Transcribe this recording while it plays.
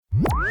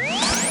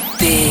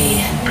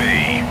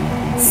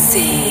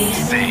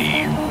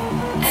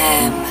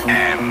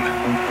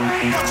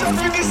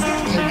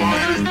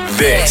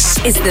This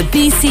is the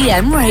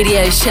BCM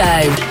Radio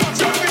Show.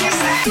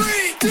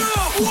 3, 2,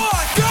 1,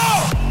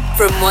 go!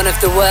 From one of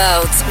the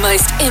world's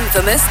most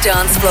infamous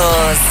dance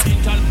floors.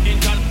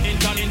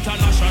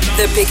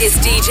 The biggest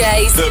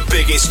DJs. The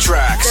biggest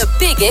tracks. The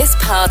biggest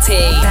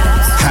party.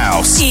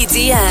 House.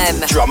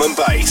 EDM. Drum and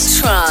bass.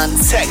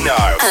 Trance. Techno.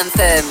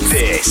 Anthems.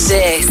 This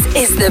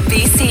is the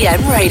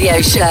BCM Radio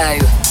Show.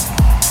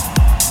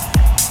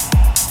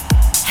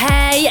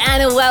 Hey,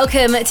 and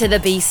welcome to the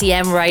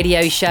BCM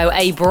Radio Show,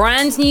 a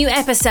brand new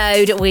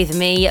episode with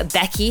me,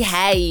 Becky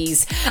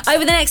Hayes.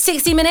 Over the next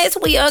 60 minutes,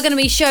 we are going to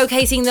be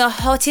showcasing the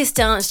hottest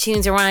dance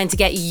tunes around to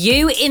get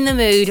you in the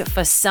mood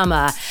for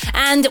summer.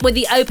 And with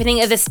the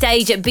opening of the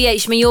stage at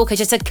BH Mallorca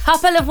just a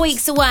couple of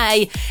weeks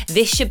away,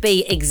 this should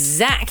be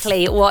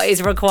exactly what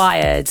is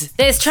required.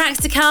 There's tracks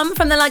to come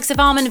from the likes of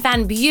Armin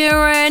van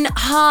Buuren,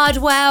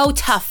 Hardwell,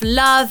 Tough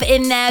Love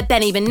in there,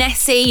 Benny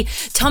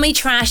Benassi, Tommy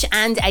Trash,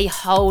 and a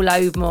whole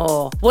load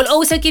more. We'll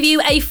also give you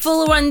a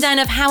full rundown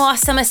of how our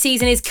summer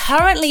season is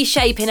currently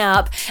shaping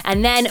up,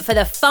 and then for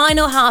the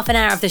final half an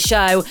hour of the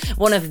show,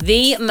 one of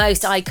the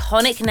most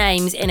iconic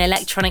names in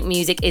electronic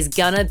music is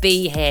gonna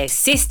be here.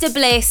 Sister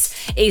Bliss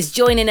is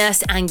joining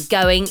us and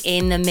going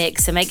in the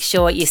mix, so make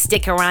sure you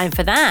stick around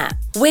for that.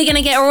 We're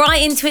gonna get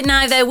right into it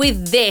now though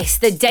with this,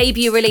 the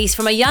debut release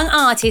from a young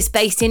artist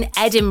based in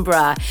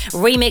Edinburgh,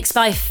 remixed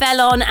by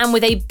Felon and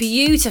with a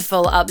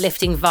beautiful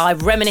uplifting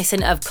vibe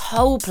reminiscent of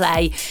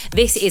Coldplay.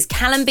 This is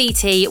Callum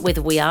BT with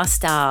We Are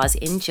Stars.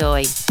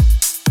 Enjoy.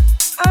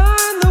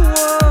 I'm the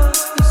one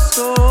who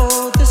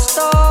sold the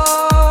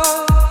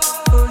star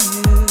for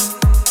you,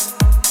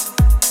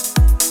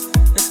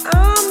 and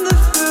I'm the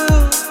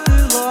fool who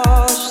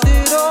lost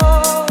it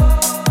all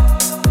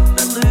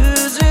and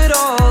lose it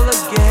all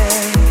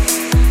again.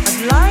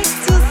 I'd like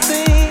to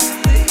think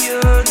that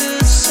you're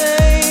the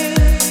same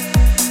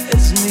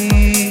as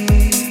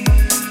me,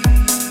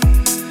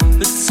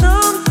 but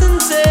something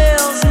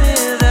tells me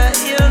that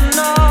you're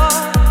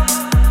not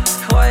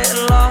quite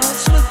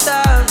lost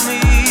without me.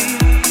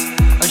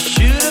 I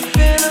should have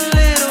been a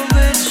little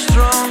bit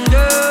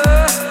stronger.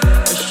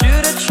 I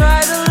should have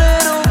tried a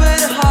little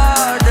bit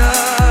harder.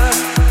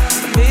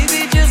 Maybe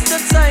just a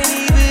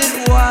tiny bit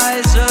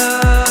wiser.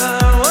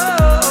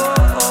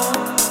 Whoa.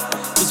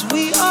 'Cause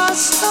we are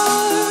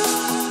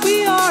stars,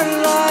 we are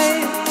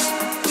light,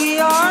 we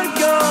are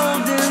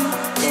golden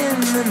in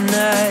the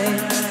night.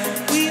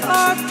 We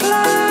are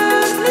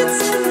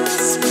planets in the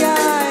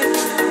sky,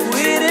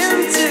 waiting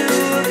to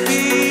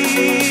appear.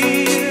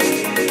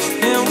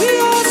 And we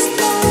are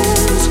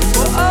stones,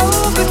 we're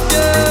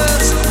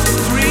overdust,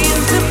 green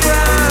to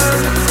brown,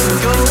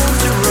 gold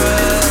to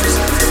rust.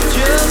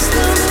 Just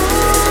the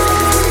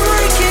moon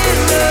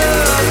breaking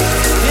up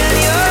in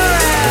your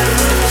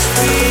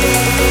atmosphere.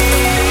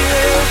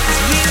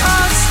 'Cause we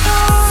are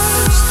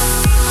stars.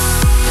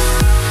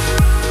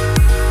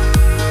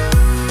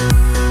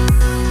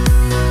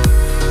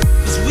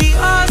 'Cause we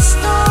are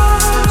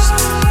stars.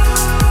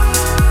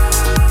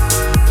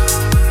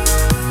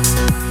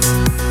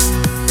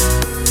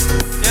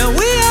 Yeah,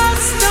 we are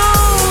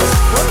stones,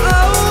 we're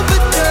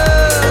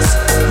overdust,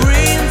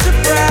 green to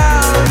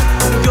brown,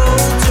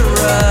 gold to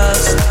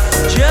rust.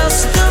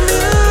 Just the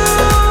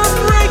moon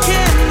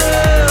breaking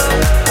up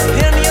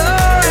in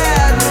your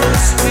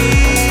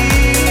atmosphere.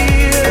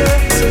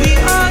 'Cause we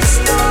are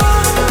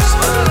stars.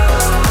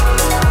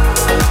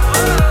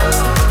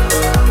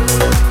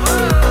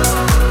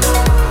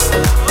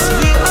 'Cause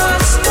we are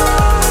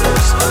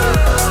stars.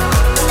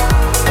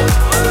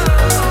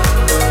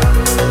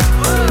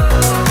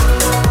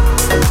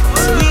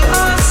 'Cause we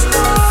are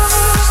stars.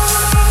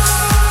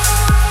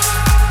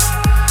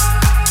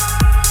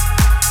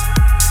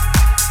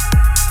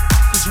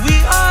 'Cause we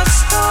are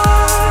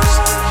stars.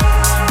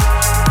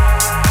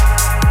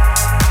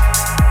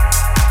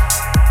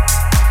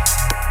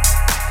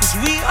 'Cause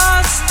we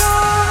are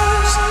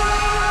stars.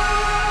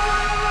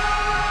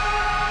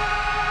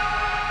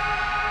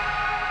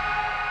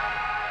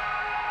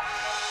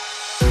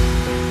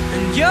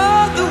 And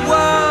you're the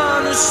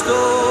one who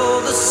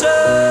stole the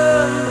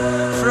sun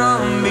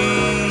from me.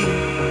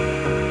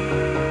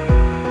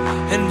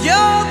 And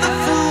you're the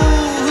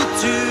fool who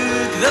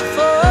took the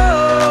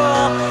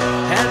fall,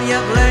 and you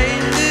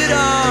blamed it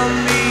on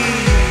me.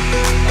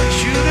 I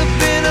should have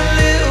been a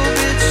little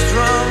bit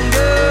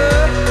stronger.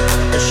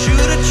 I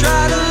should have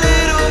tried a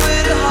little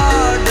bit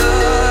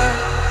harder,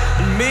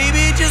 and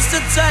maybe just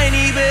a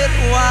tiny bit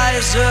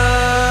wiser.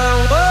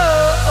 Whoa.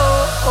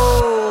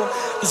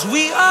 'Cause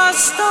we are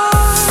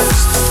stars,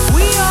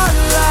 we are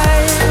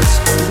lights,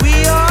 we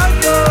are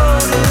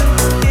golden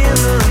in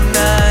the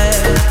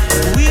night.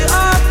 We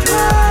are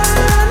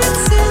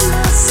planets in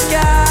the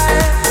sky,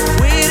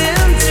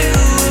 waiting to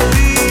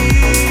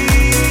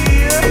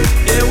appear.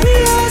 Yeah, we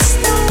are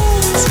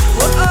stones,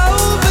 we're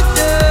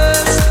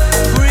overdust,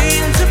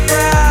 green to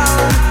brown,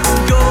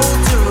 gold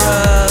to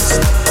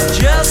rust.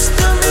 Just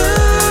the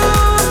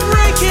moon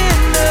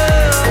breaking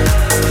up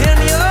in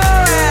your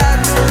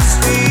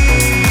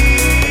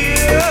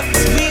atmosphere.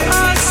 'Cause we are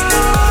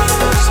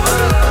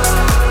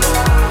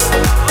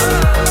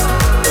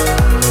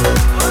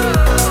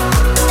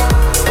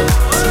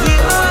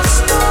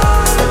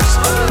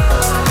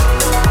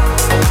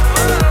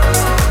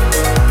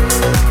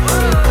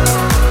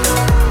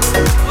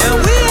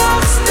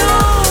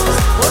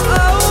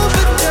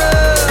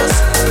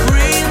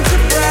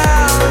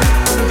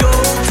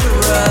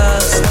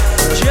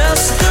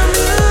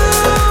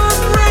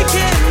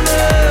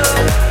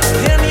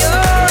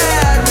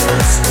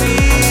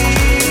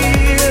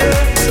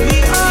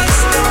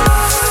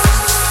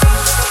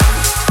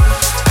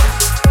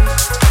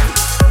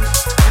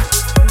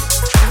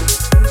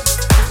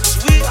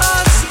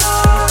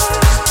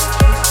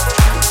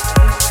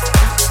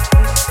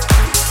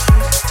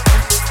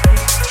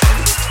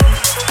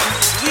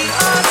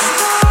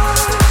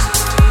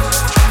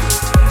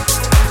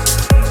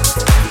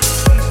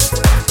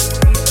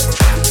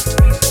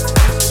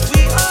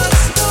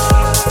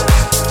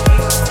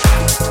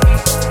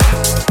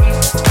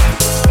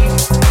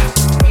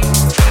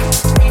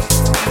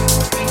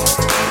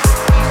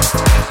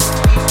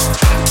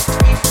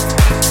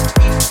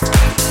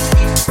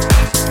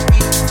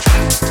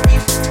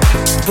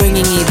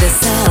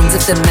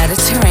the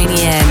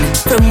Mediterranean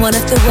from one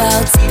of the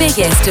world's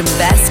biggest and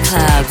best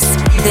clubs.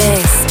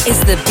 This is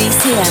the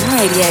BCM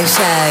Radio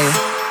Show.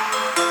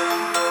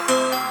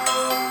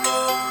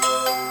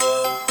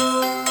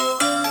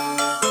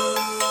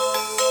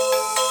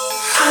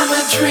 I'm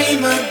a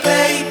dreamer,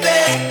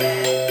 baby.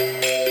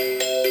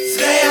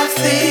 They all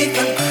think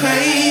I'm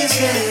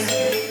crazy.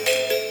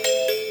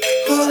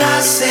 Well, I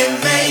say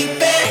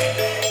maybe,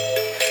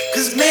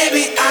 'cause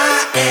maybe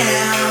I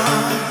am.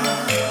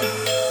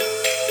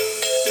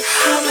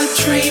 I'm a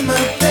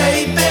dreamer,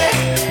 baby.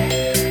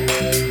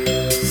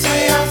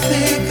 They all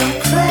think I'm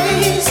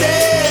crazy.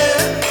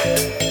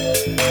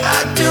 I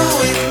do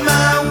it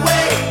my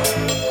way.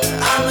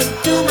 I'ma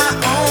do my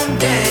own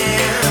dance.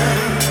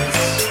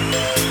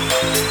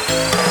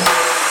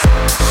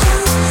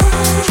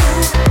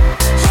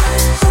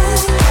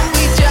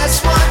 We just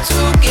want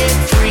to get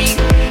free.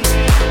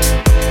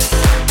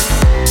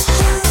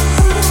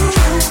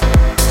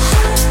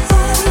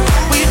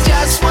 We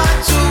just want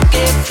to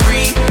get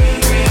free.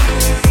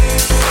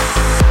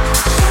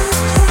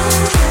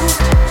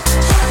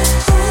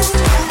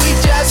 We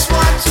just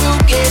want to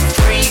get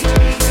free.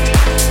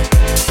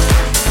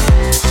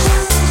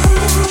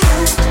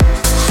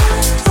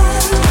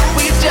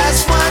 We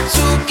just want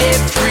to get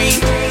free.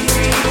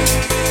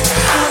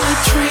 I'm a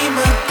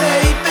dreamer,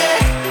 baby.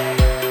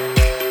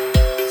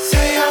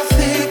 They all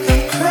think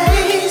I'm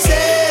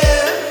crazy.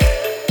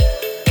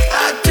 I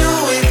do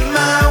it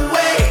my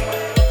way.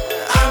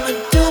 I'ma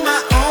do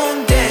my own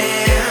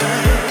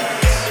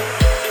dance.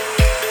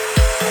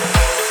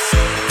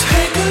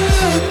 Take a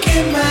look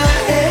in my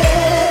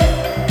head.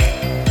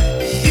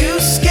 You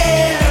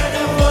scared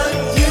of what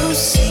you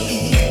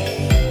see?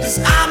 'Cause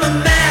I'm a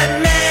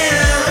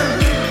madman.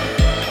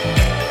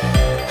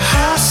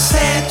 I'll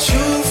set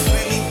you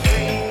free.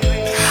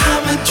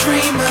 I'm a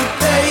dreamer,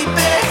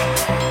 baby.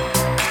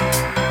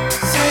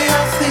 They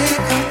all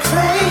think I'm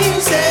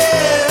crazy.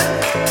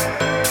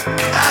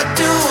 I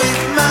do it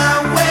my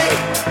way.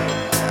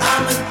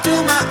 I'ma do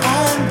my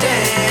own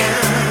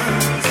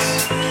dance.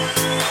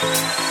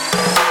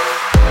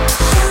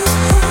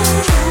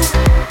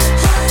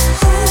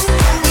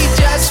 We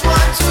just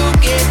want to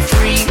get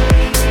free.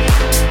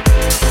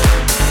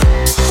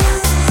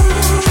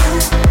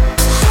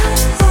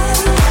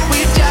 We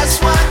just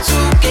want to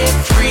get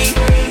free.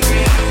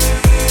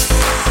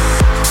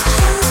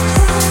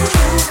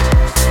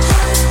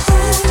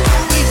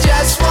 We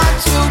just want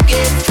to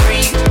get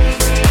free.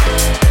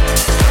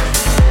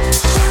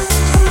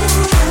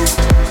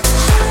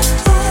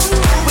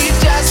 We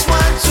just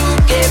want to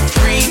get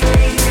free.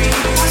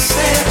 I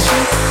said you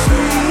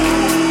free.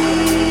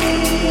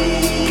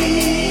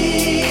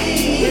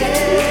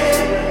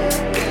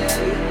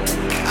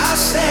 I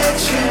said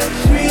you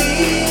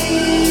free.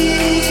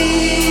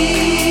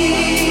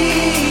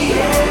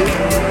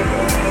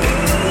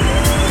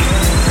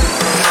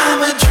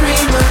 I'm a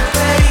dreamer,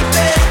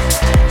 baby.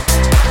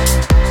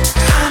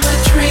 I'm a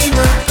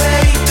dreamer,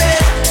 baby.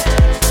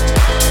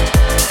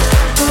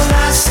 Well, I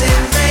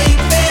said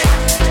maybe,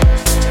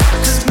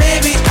 'cause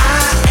maybe I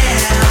am.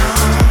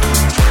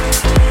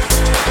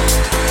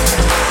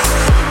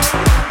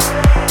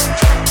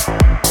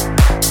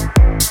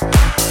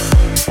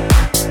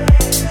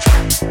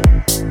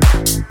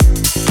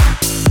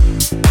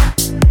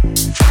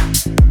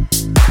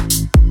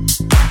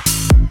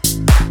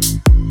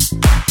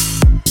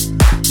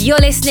 You're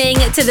listening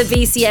to the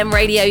BCM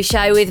Radio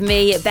Show with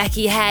me,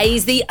 Becky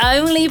Hayes, the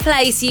only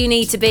place you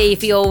need to be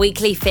for your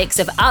weekly fix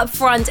of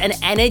upfront and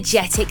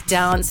energetic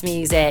dance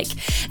music.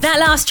 That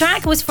last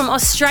track was from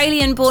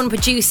Australian-born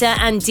producer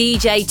and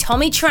DJ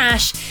Tommy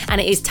Trash,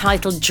 and it is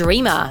titled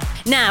Dreamer.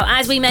 Now,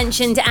 as we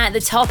mentioned at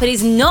the top, it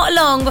is not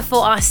long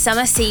before our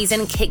summer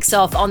season kicks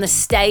off on the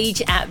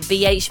stage at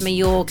BH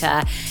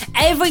Mallorca.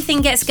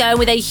 Everything gets going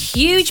with a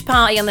huge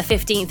party on the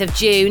 15th of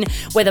June,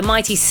 where the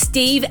mighty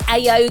Steve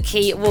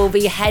Aoki will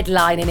be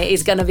headlining. It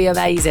is going to be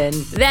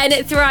amazing.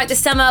 Then throughout the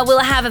summer, we'll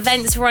have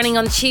events running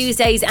on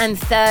Tuesdays and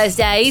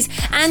Thursdays,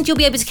 and you'll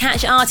be able to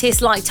catch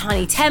artists like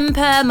Tiny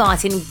Temper,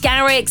 Martin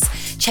Garrix,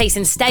 Chase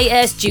and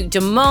Status, Duke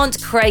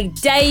Dumont, Craig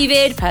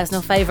David,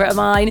 personal favourite of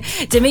mine,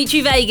 Dimitri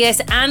Vegas,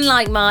 and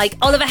Like Mike,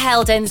 Oliver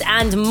Heldens,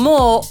 and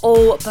more,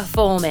 all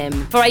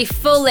performing. For a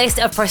full list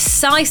of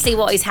precisely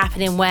what is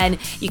happening when,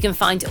 you can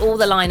find all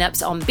the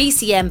lineups on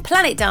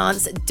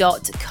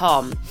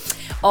bcmplanetdance.com.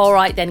 All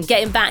right then,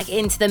 getting back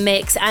into the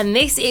mix, and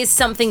this is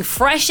something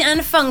fresh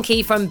and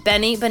funky from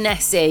Benny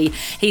Benassi.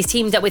 He's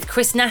teamed up with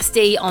Chris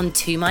Nasty on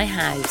To My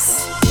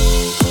House.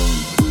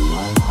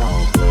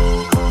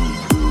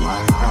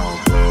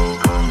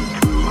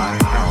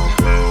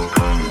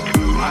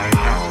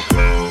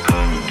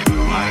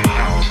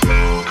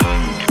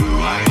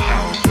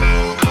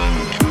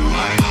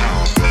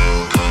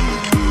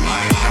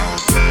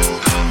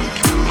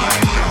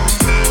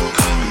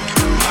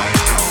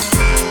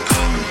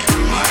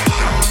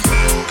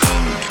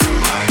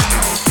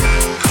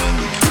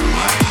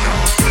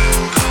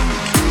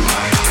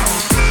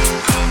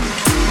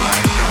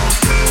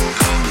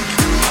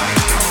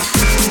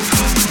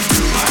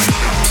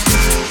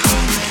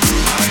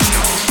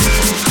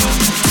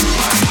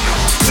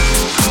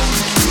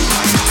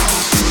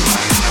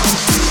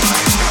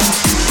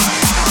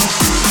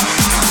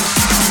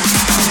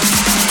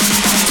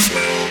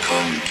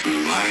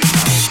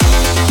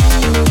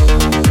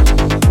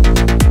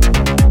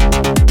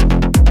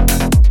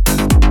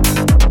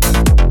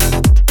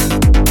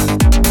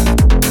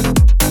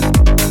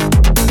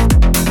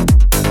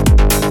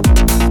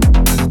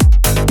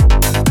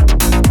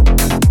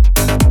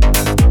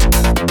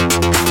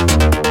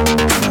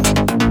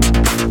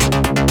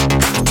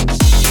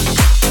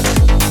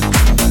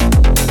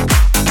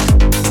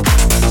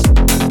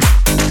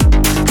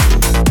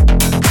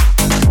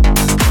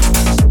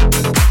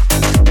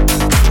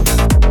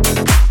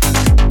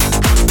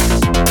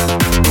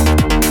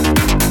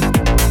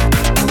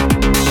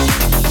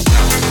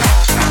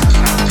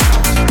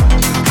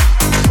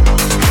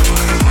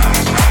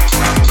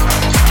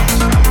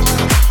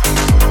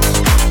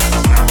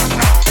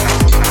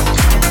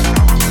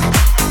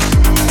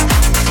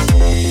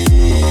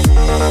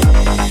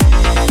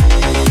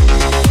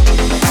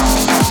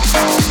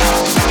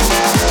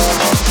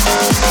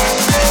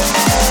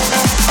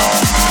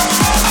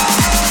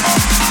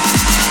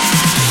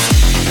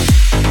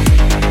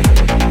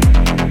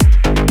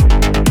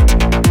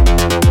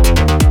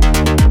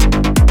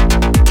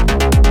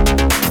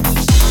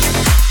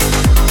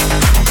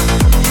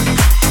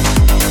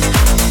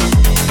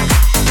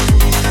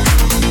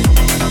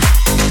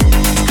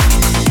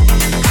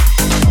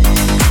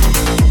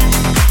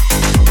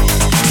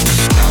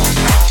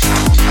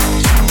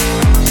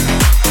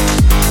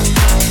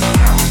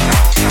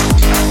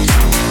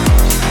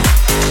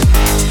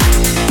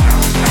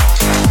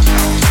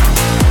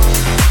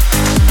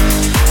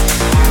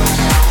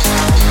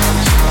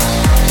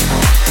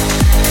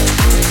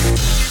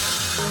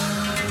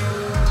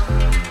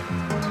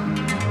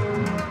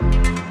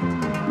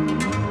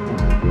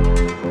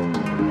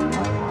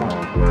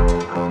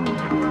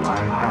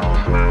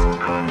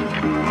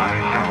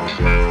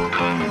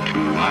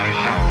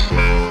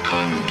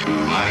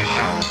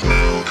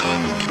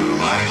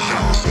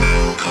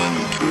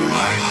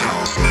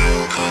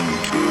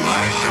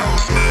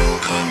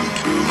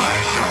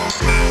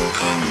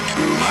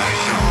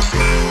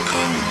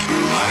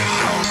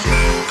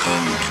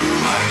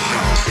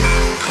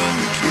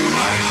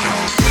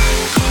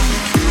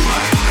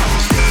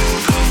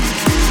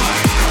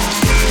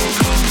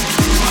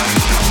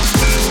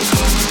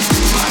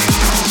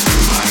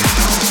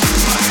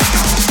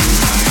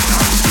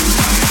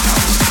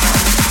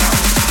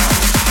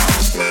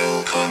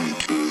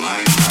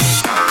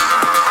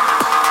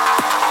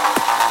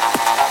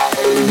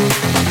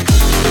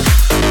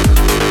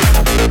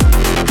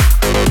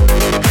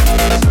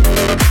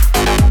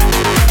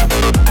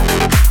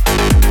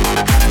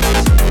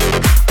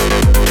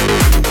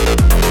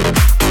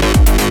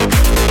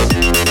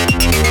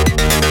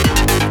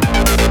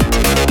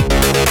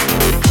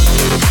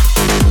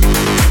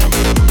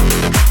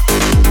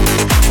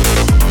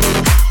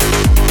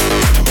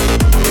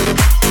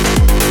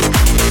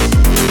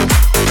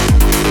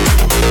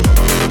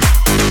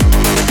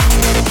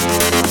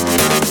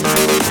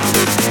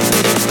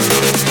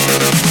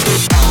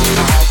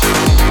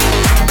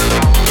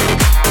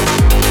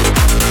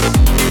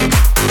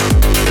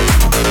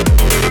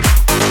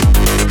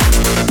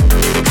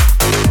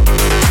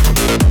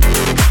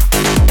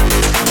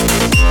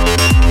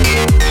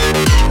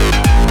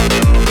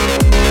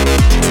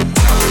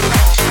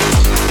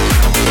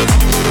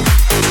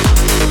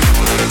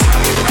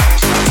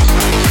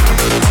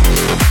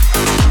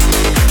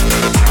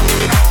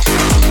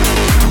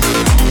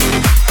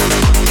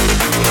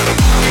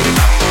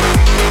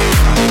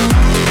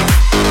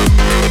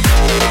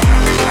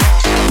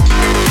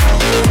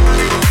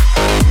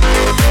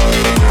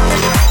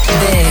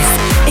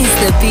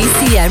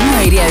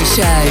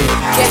 Show.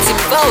 Get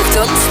involved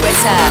on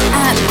Twitter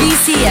at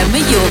BCM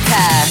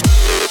Mallorca.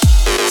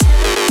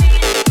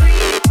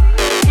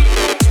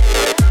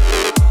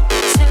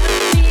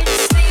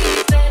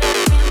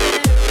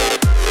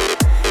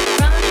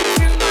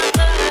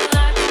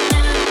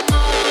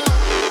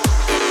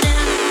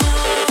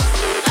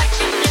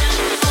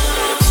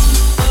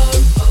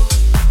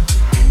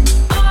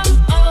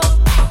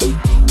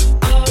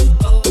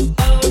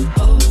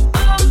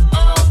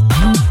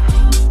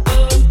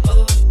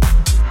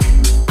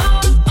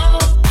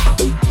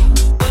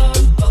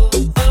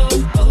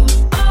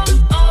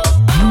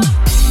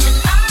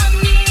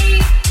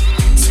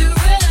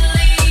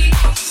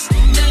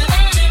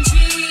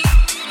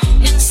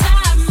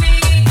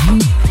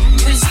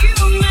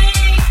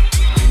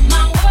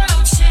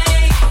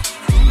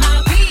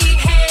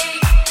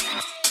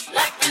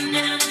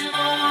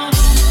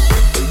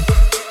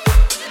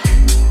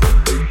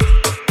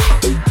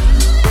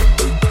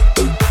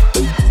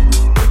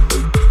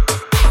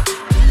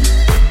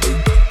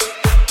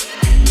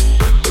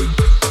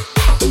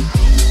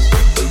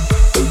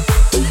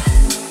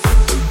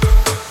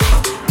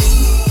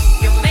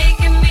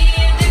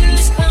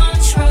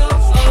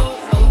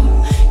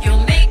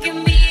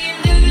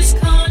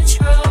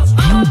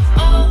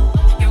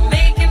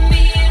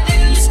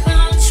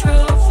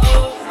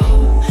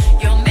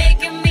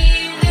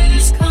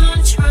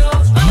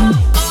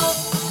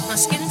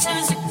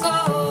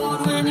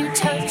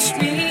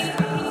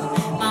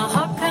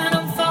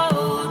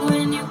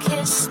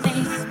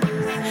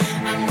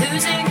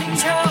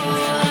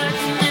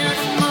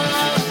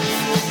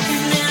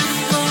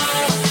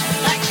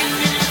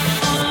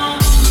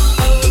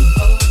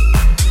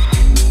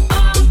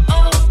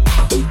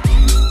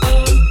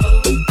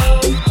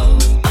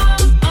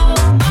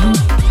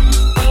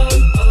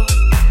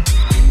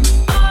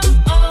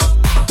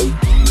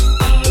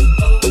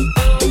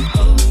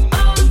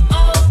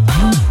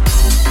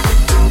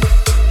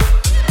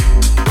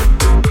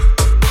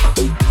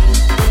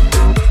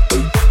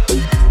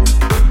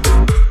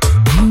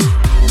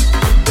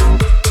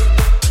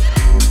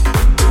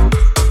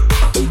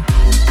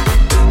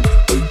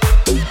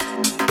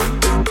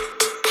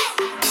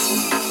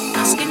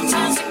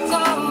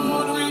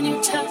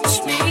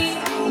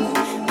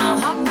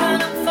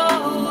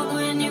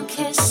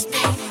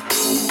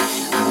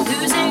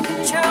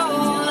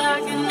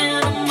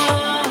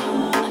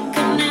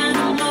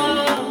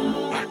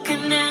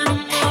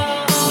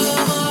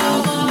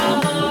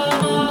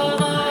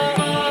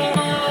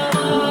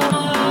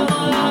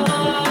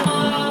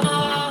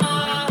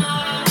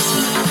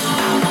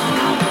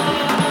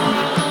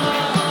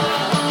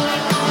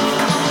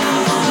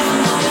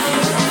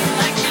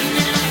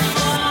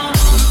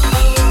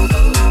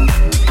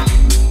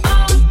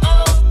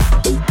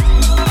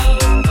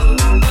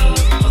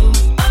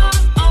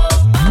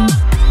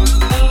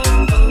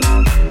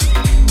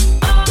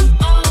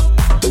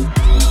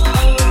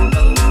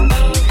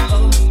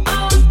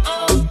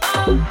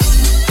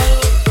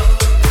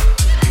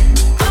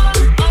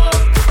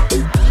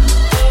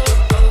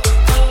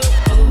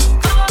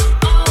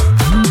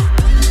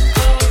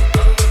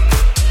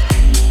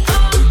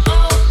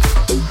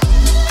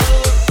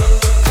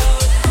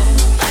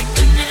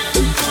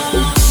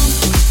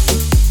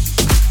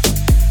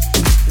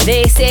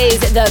 This is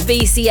the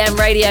BCM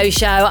Radio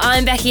Show.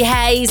 I'm Becky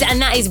Hayes,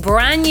 and that is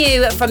brand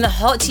new from the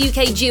hot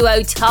UK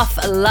duo Tough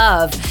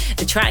Love.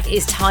 The track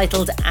is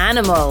titled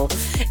Animal.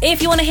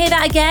 If you want to hear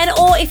that again,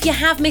 or if you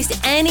have missed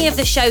any of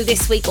the show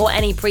this week or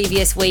any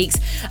previous weeks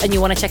and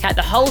you want to check out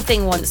the whole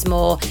thing once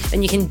more,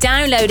 then you can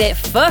download it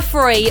for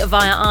free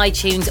via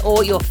iTunes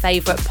or your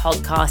favourite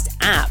podcast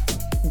app.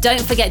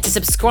 Don't forget to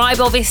subscribe,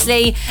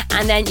 obviously,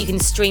 and then you can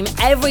stream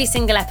every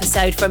single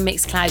episode from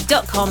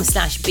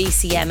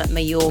mixcloud.com/BCM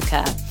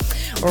Mallorca.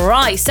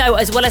 Right, so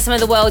as well as some of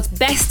the world's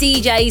best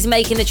DJs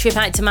making the trip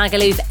out to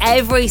Magaluf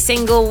every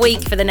single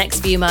week for the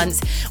next few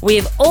months, we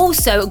have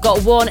also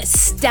got one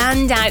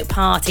standout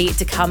party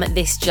to come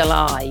this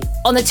July.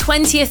 On the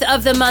 20th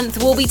of the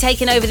month, we'll be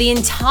taking over the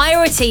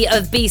entirety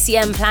of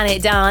BCM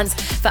Planet Dance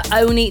for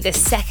only the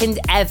second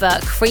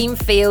ever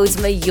Creamfields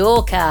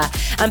Mallorca.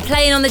 And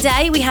playing on the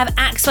day, we have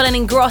Axwell and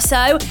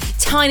Ingrosso,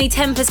 Tiny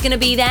Temper's going to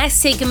be there,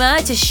 Sigma,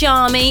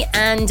 Tashami,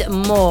 and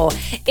more.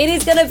 It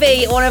is going to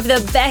be one of the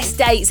best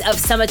dates of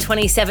summer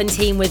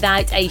 2017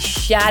 without a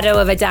shadow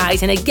of a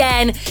doubt. And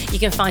again, you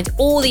can find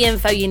all the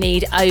info you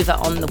need over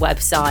on the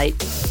website.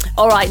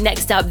 All right,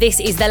 next up, this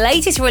is the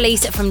latest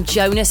release from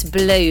Jonas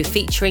Blue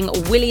featuring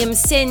William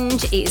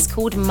Singe. It is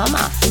called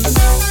Mama.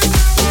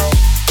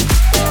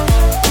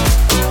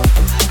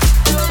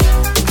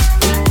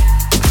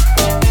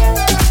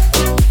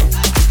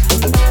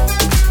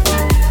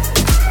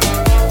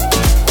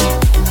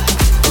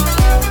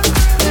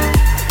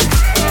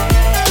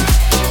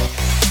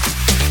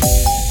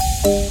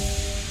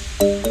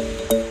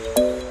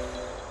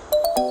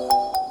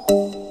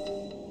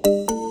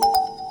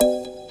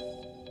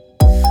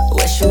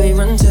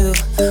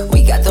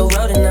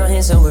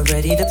 So we're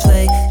ready to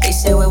play. They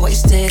say we're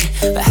wasted,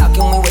 but how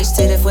can we waste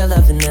it if we're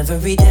loving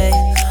every day?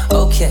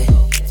 Okay,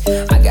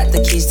 I got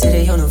the keys to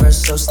the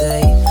universe, so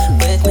stay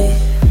with me,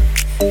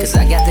 cause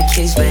I got the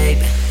keys, babe.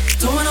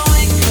 Don't wanna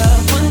wake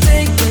up one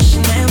day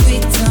wishing that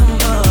we'd done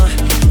more.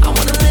 I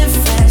wanna live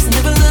fast,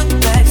 never look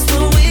back, that's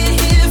what we're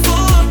here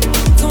for.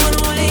 Don't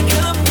wanna wake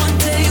up one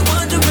day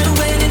wondering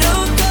where it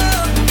all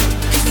go,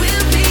 cause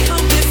we'll be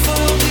home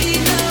before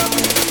we know.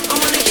 I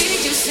wanna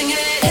hear you singing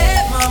it.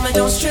 Hey mama,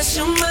 don't stress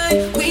your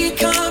mind, we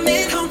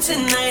coming home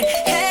tonight.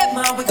 Hey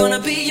mom, we're gonna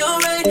be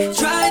alright.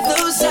 Dry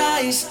those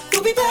eyes,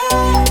 we'll be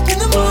back in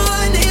the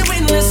morning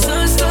when the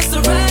sun starts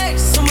to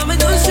rise. So mama,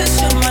 don't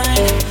stress your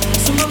mind,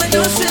 so mama,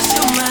 don't stress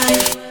your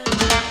mind.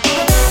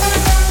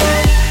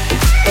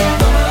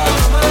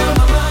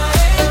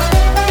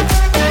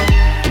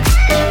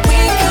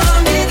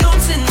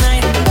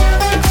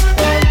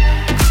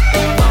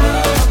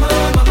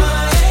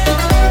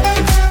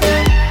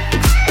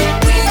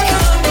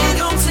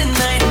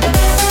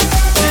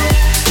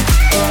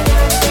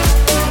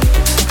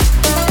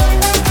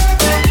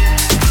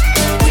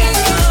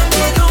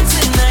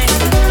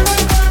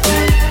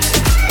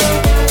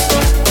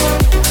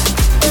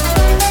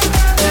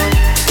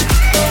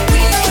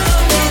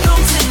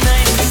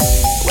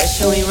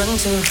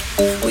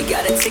 We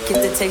got a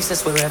ticket that takes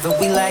us wherever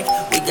we like.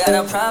 We got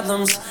our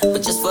problems,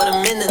 but just for the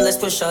minute, let's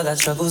push all our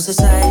troubles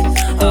aside.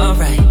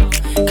 Alright,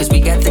 cause we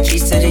got the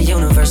keys to the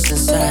universe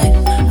inside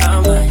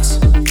our minds.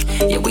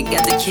 Yeah, we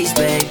got the keys,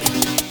 baby.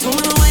 Don't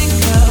wanna wake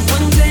up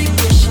one day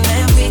wishing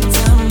that we'd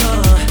done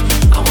more.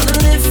 I wanna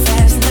live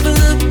fast, never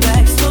look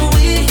back, that's what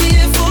we're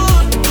here for.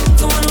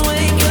 Don't wanna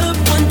wake up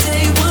one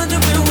day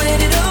wondering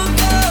where it all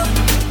go,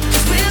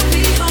 cause we'll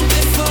be home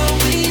before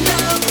we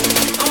know.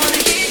 I wanna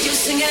hear you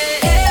sing it.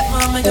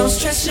 Mama, don't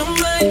stress your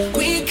mind,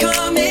 we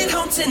coming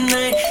home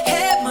tonight.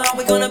 Hey mom,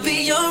 we're gonna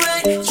be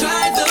alright.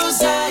 Dry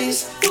those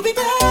eyes, we'll be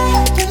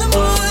back in the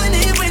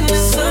morning when the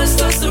sun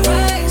starts to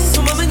rise.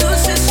 So mama, don't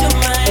stress your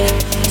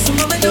mind, so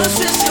mama, don't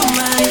stress your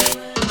mind.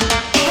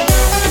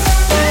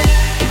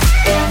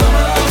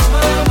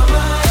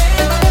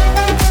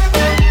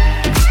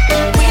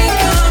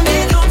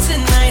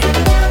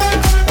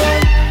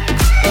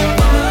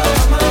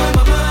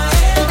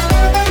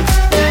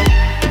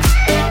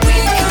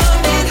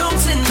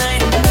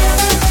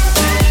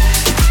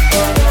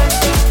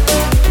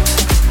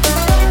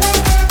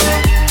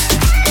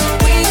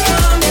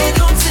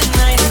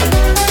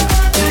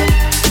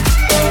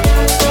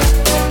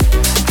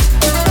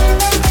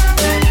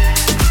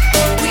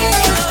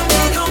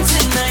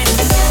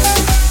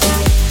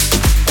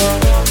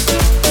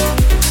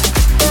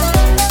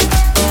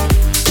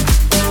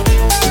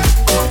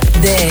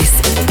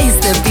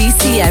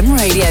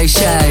 Radio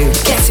show.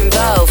 Get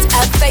involved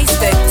at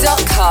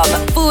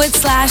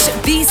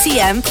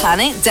facebook.com/BCM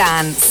Planet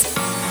Dance.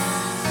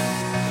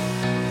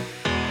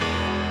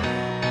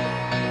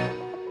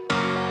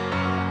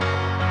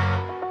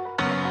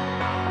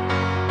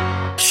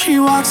 She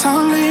walks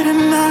out late at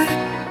night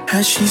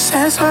as she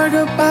says her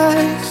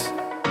goodbyes.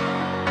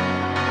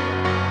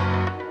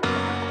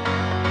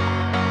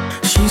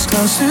 She's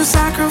close to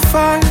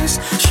sacrifice.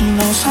 She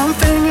knows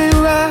something ain't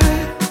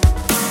right.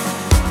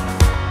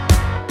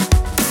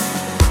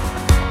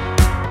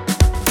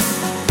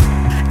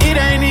 It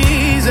ain't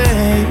easy,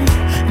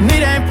 and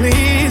it ain't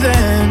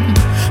pleasing.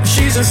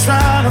 She's just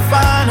trying to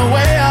find a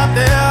way out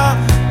there.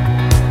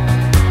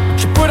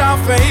 She put our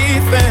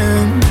faith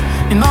in,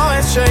 you know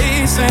it's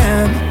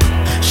chasing.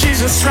 She's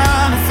just just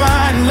trying to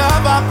find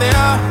love out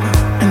there.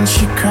 And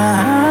she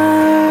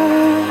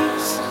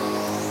cries,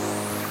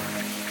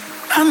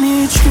 I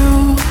need you.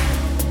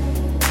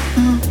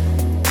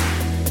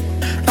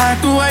 Like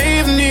the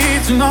wave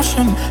needs an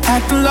ocean,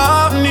 like the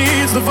love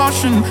needs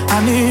devotion, I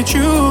need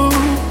you.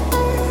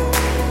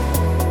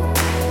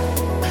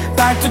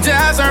 Like the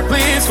desert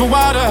bleeds for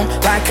water,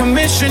 like a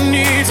mission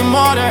needs a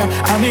mortar,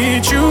 I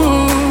need you.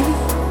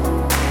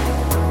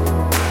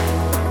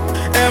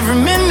 Every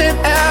minute,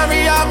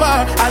 every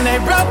hour, I lay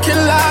broken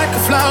like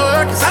a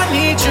flower, 'cause I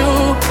need you.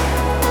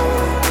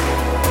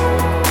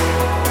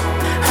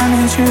 I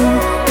need you.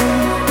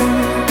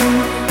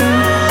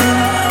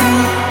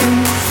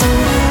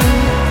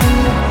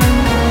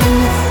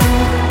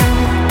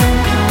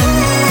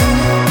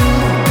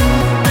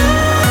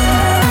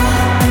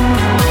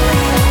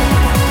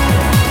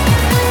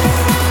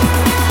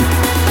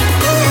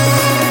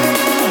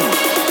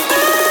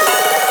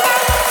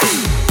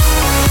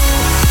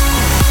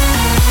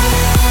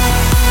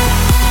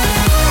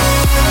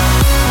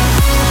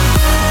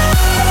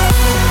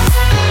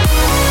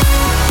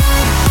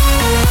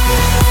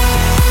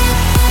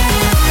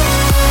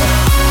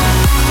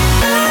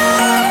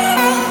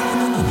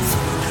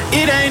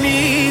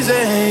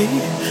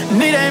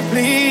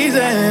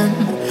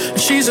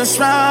 She's just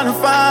trying to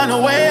find a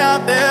way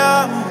out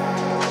there.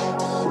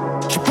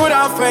 She put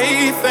our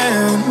faith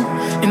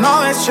in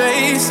all that's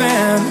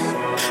chasing.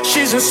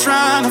 She's just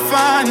trying to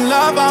find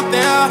love out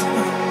there.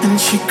 And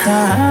she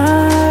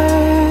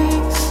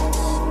cries,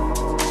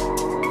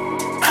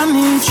 I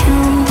need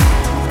you.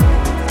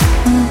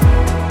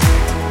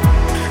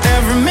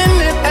 Every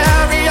minute,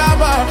 every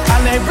hour, I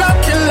lay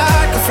broken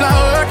like a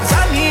flower, 'cause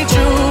I need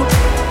you.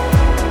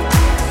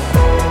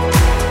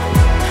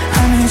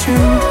 I need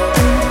you.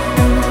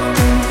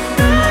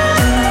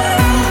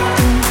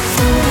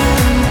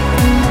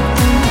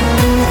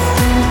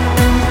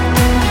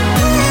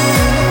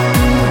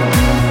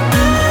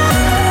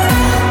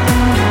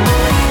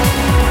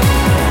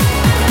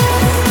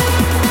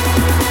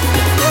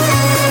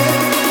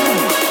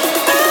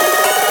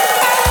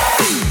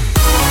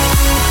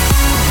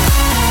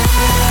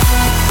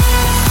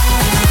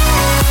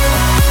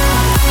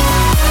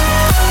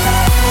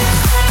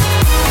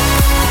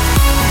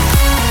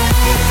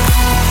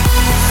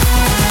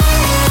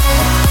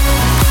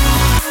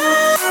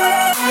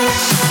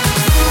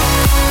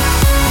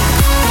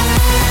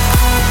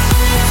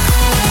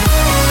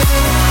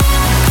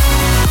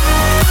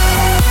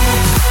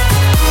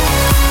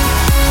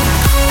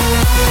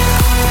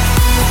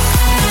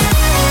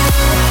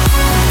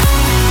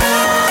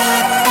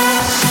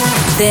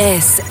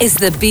 This is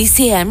the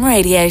BCM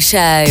Radio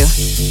Show.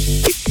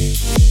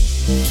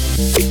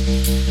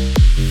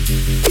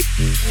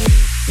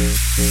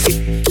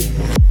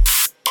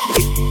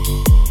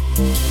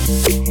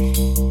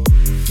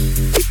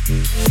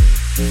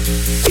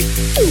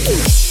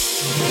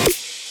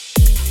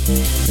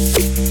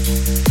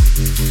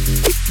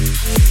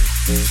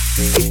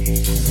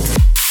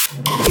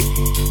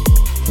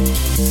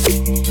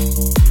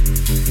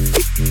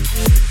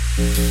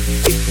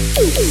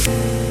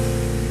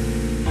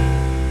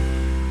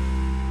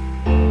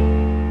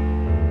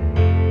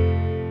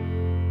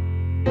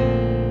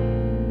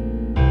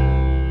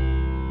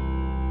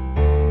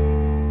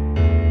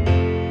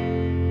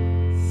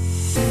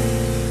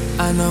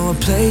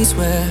 Place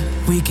where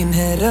we can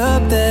head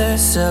up there,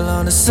 sail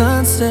on a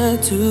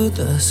sunset to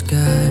the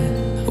sky,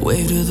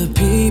 wave to the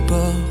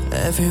people,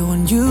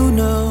 everyone you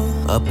know,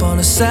 up on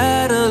a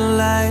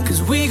satellite.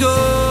 'Cause we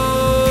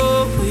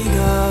go,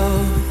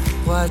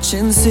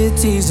 watching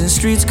cities and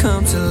streets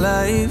come to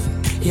life.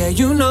 Yeah,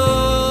 you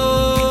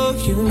know,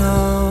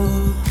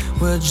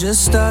 we're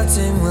just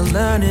starting, we're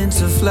learning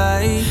to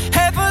fly.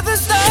 Head for the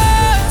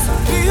stars,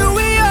 here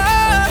we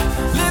are,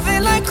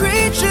 living like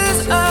creatures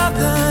of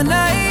the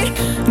night.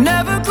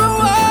 Never grow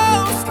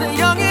old, stay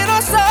young in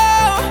our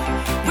soul.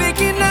 We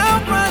can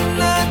outrun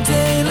the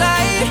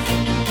daylight.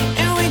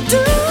 And we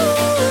do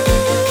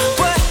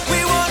what we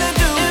wanna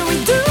do. And we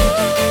do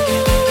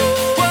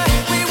what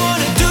we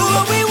wanna do.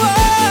 What we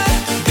want,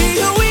 be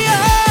who we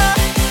are.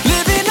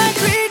 Living like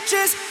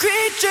creatures,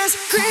 creatures,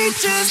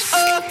 creatures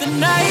of the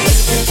night.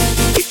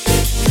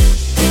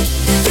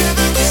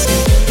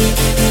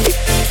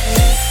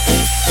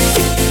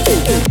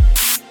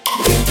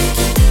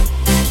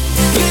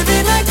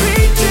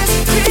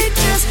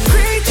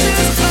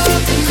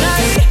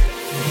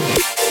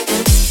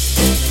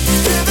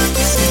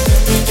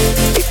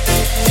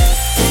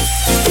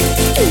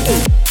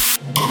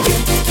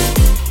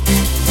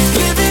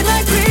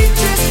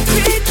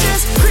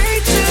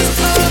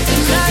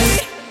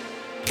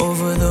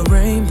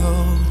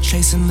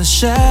 The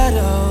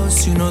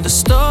shadows, you know the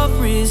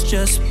story's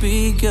just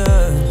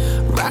begun.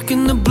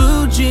 Rocking the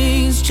blue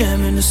jeans,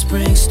 jamming the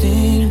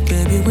Springsteen.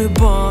 Baby, we're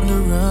born to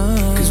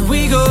run. 'Cause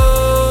we go,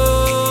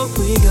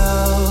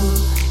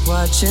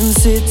 watching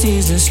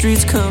cities and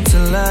streets come to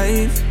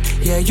life.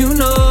 Yeah, you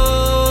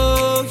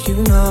know,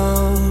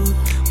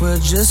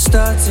 we're just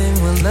starting,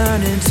 we're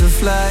learning to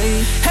fly.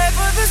 Head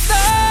for the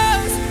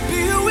stars, be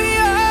who we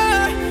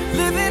are.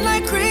 Living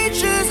like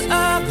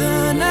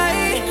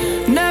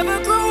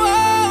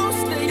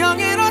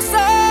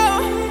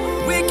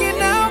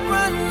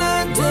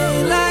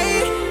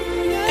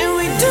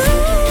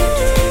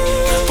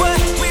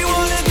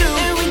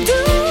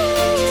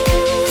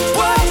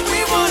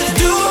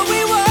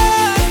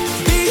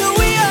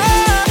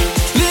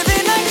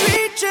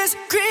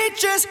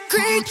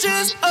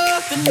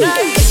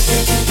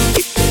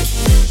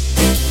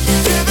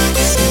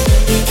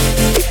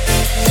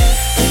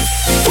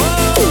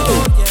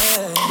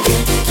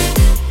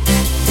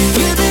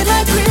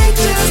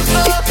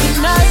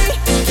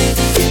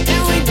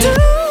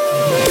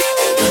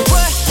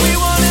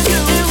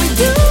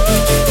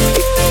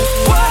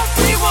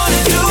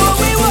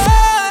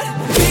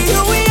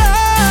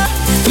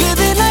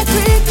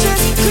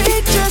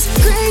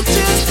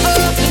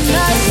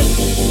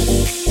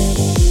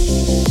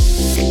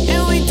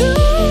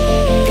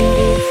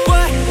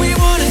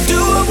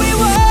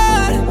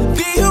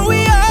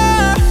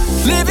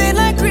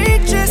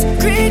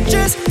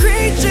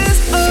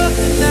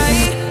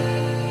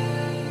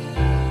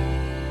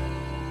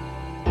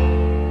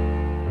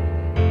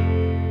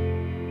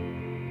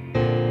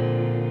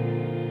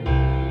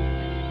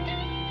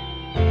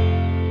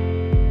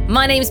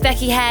My name's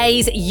Becky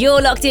Hayes.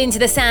 You're locked into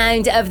the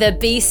sound of the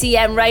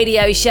BCM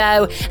radio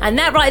show. And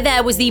that right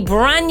there was the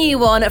brand new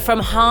one from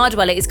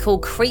Hardwell. It is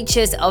called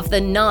Creatures of the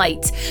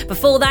Night.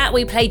 Before that,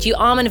 we played you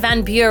Armin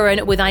van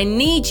Buuren with I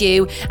Need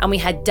You, and we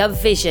had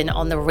Dove Vision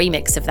on the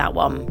remix of that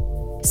one.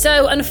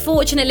 So,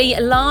 unfortunately,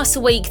 last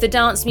week the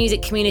dance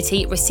music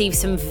community received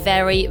some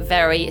very,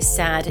 very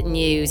sad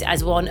news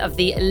as one of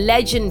the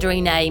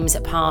legendary names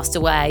passed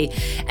away.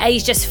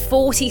 Aged just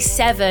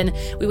 47,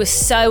 we were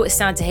so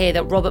sad to hear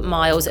that Robert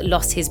Miles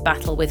lost his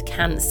battle with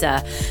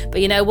cancer.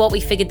 But you know what?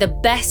 We figured the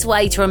best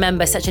way to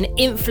remember such an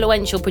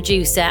influential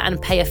producer and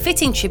pay a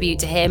fitting tribute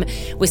to him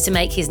was to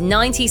make his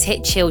 90s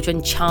hit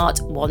Children chart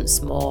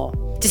once more.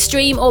 To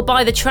stream or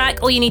buy the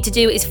track, all you need to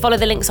do is follow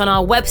the links on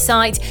our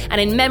website. And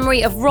in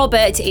memory of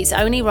Robert, it's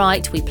only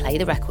right we play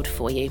the record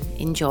for you.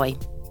 Enjoy.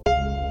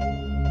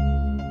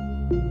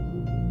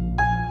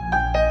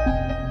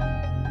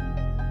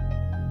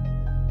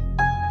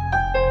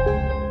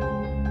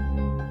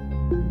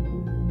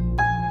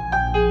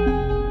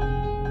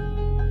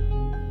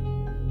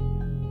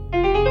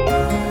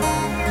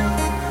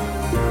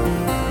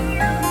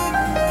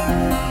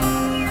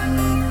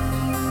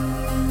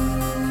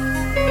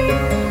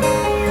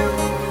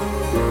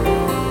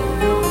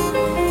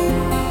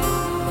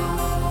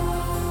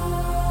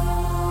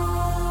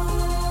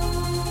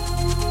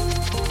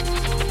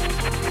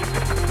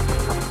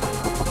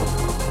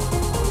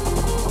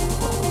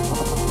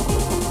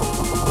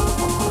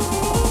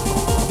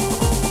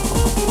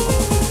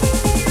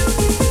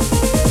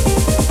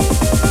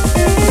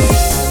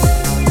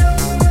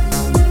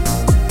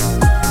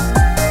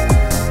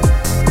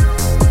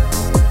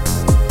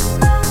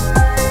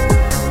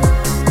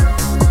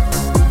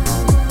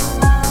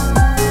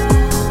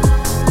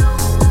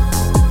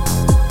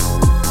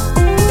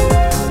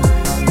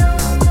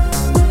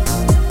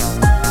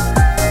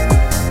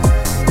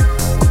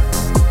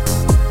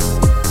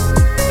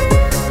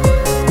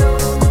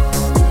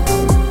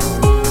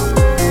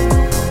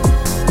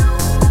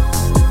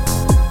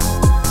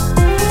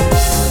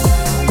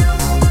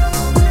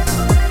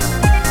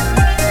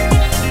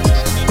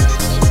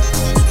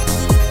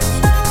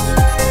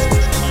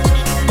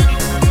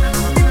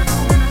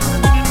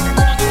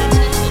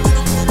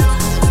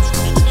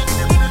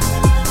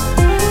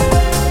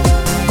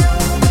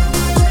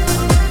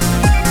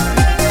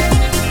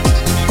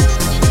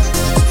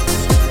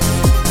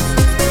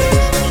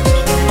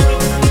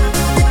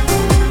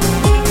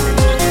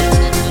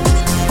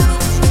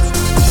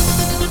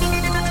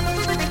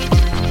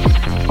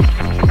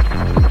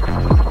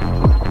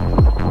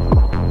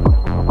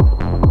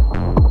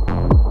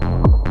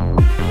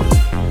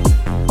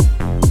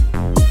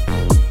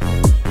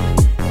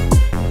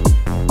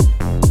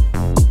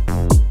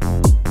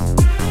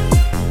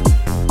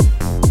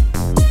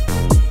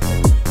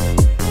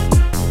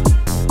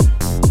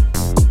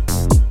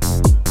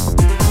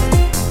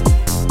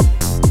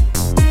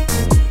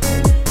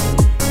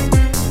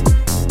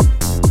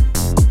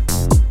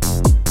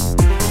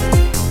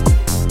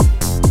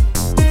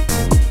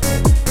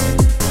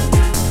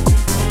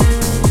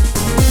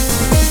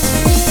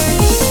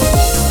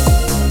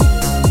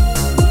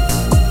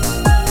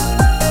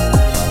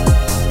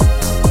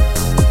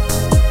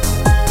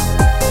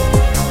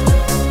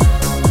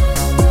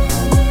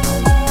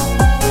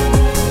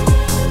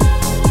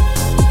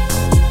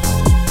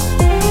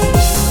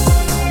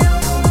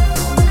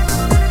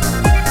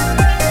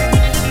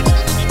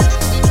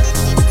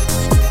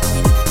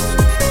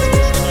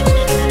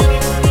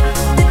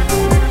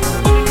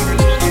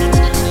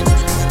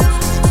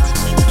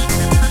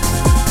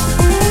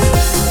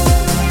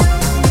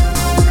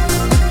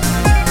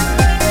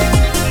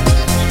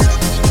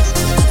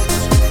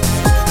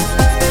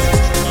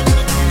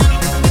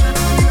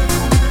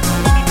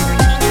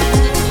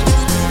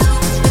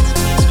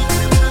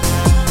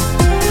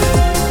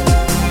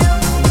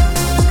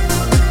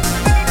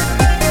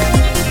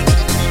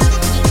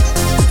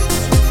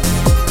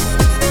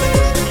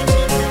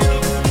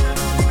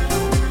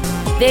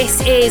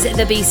 This is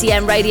the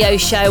BCM Radio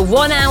Show.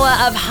 1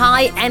 hour of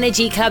high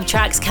energy club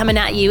tracks coming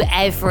at you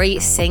every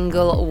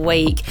single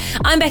week.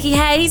 I'm Becky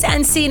Hayes,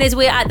 and seeing as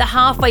we're at the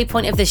halfway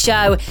point of the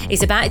show,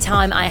 it's about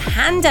time I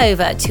hand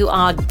over to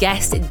our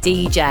guest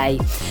DJ.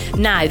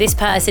 Now, this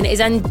person is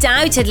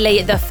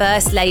undoubtedly the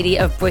first lady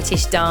of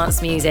British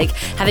dance music,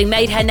 having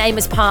made her name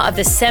as part of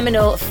the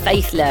seminal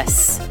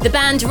Faithless. The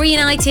band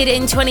reunited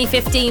in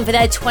 2015 for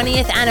their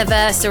 20th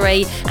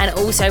anniversary and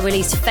also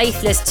released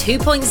Faithless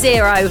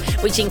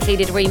 2.0, which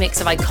included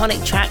remix of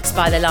iconic tracks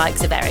by the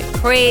likes of Eric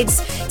Prydz,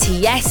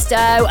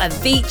 Tiesto,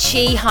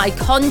 Avicii, High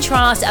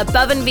Contrast,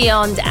 Above and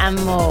Beyond,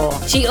 and more.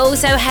 She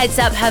also heads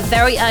up her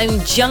very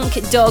own Junk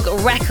Dog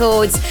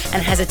Records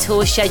and has a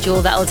tour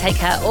schedule that'll take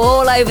her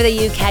all over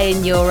the UK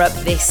and Europe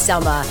this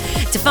summer.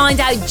 To find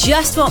out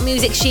just what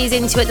music she's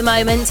into at the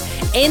moment,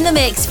 in the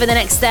mix for the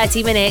next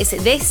 30 minutes,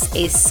 this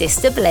is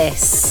Sister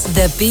Bliss.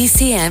 The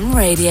BCM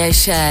Radio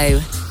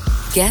Show.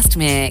 Guest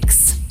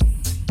mix.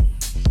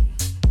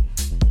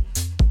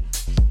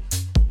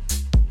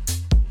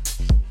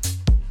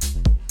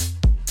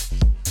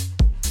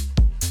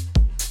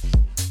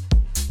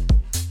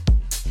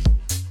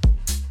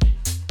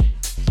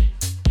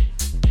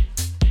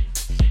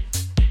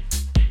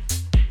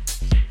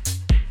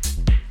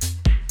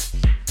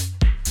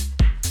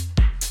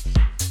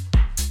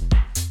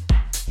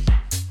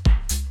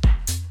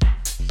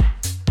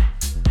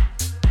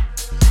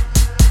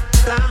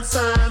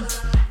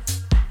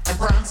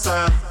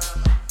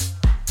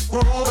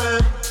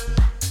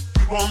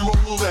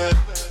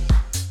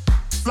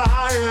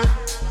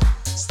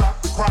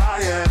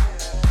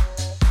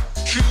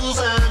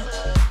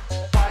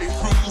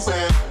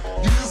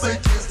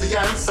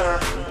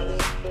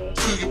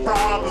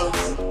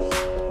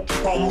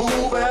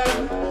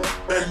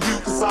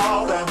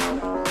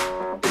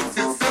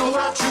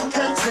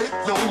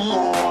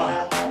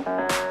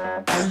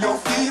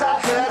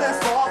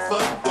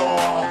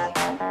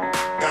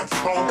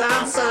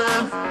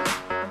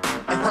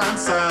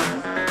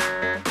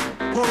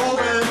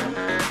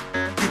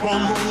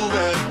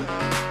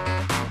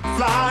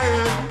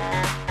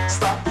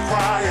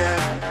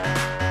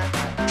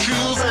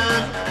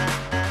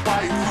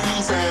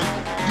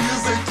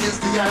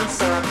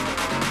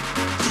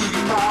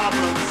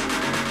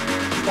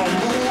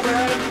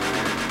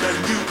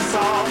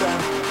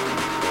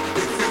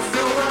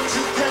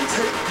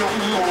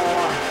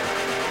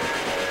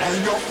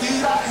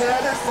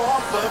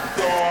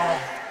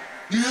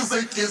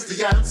 Music is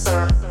the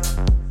answer.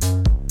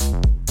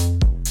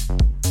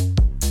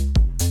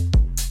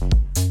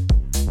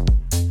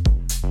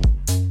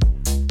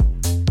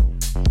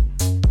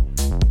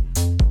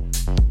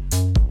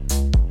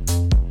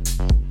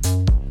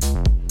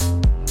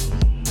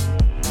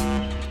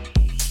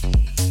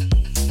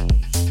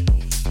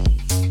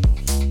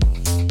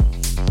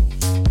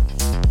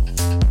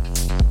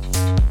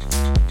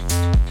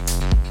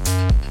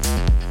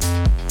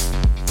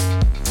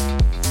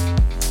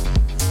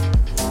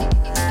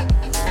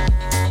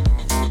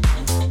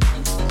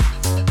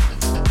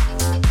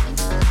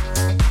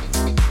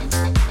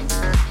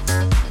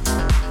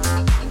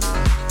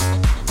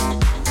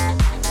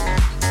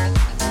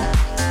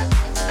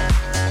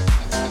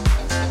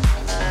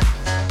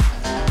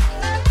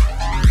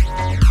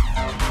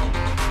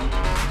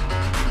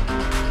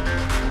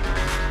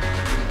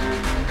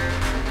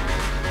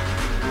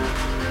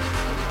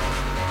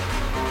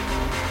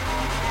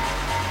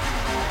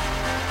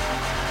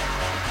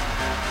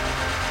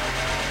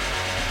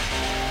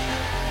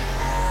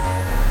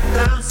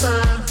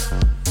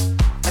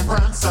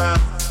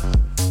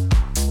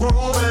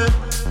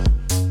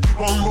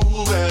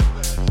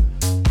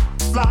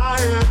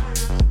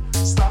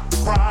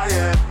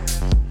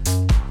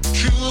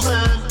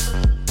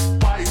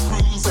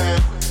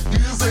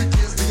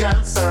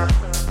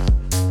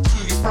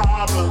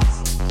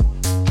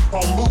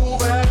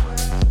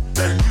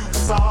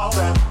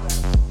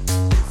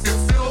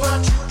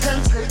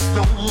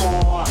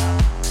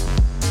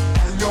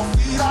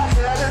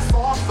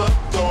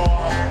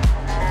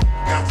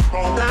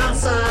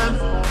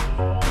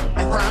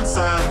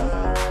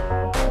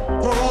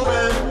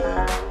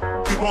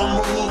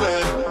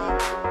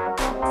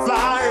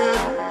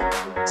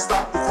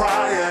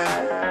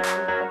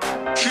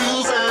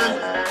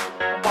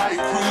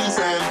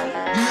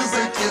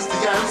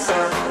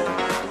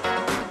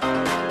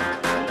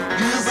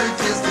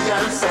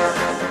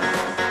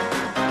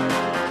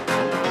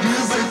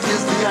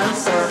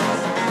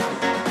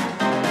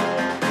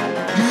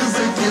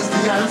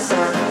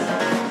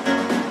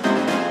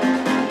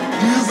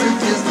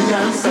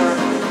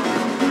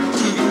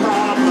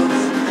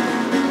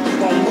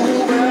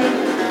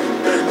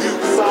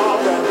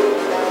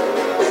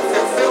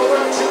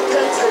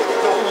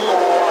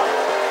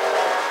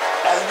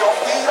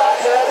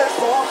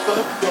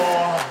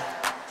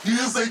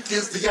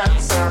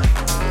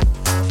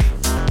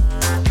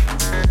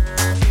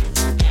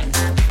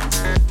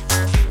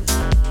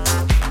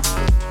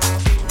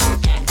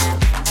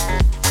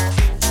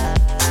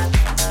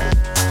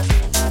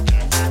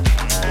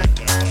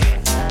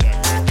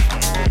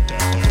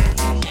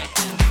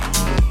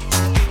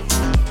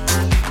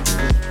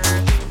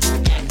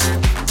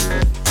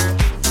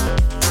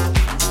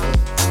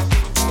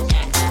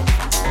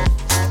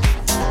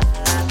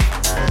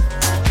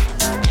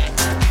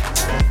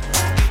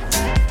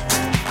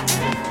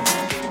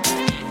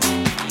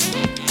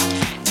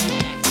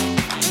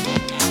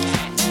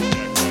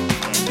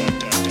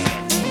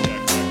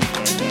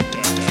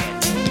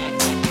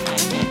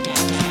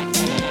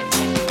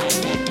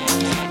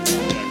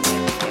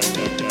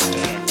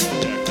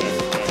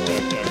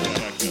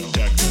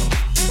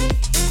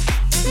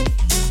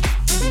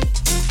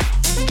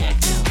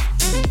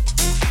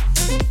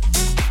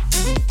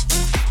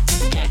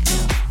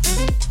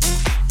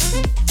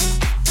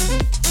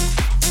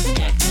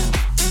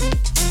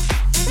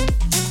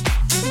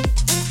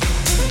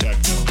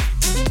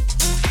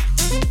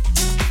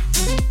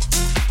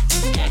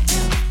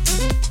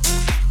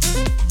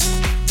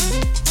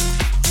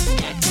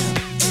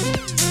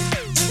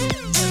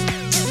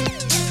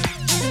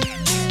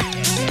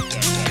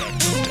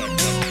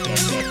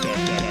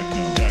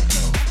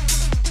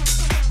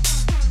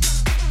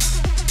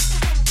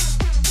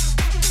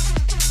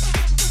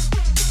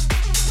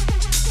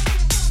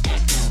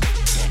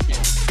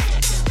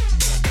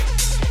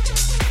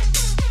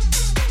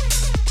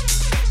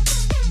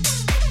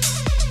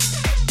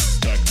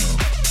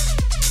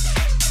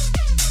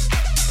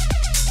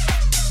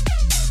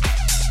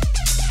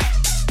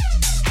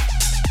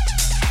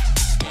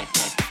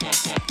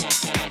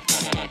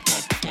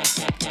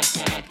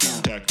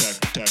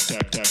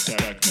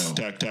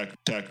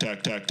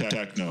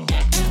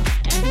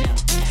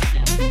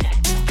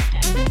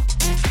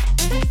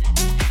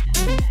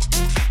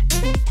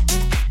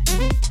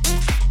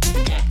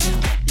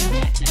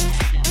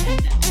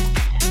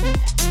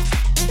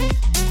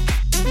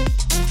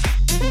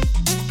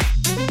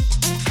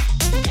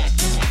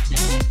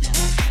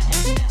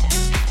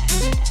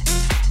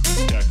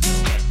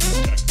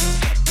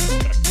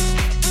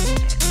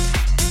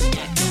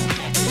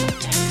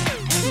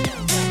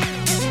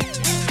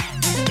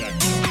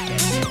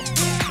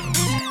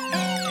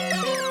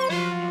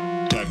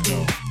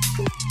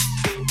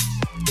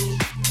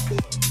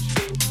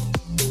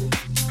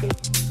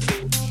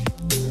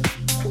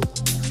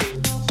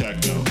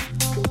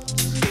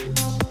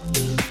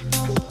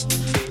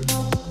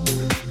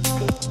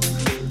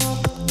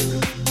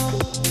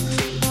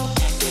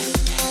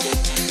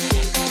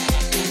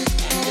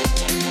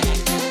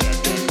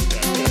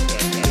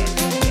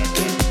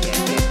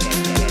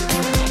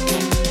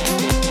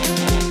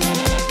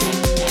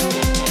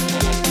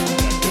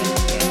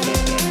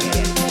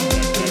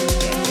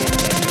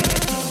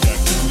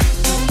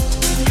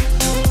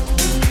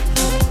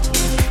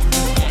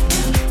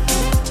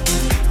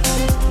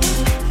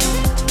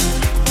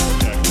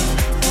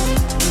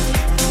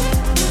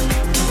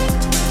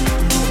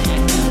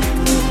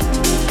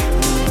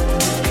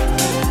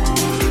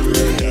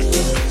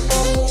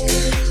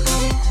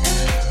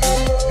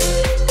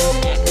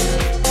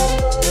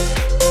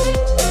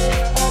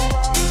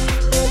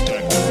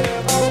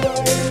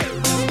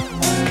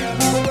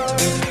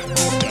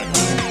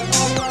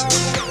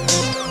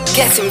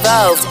 Get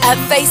involved at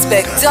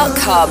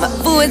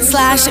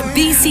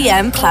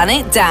facebook.com/BCM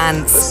Planet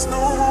Dance. There's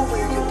no more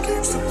wicked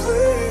games to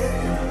play.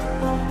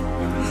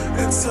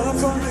 It's time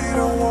for me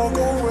to walk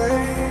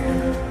away.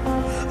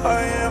 I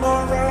am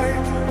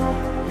alright.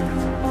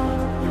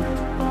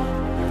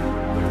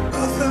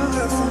 Nothing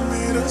left for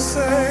me to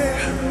say.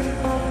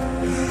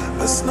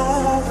 There's no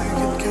more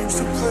wicked games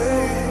to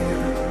play.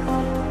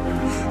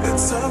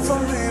 It's time for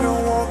me to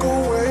walk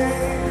away.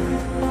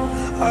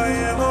 I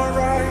am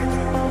alright.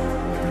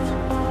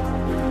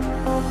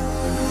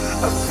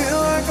 I feel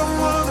like I'm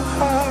on a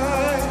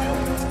high.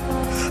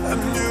 A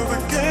new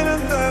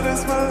beginning, that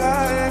is my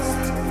life.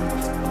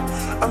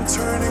 I'm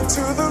turning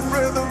to the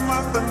rhythm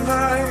of the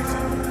night.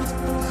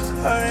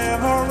 I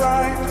am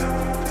alright.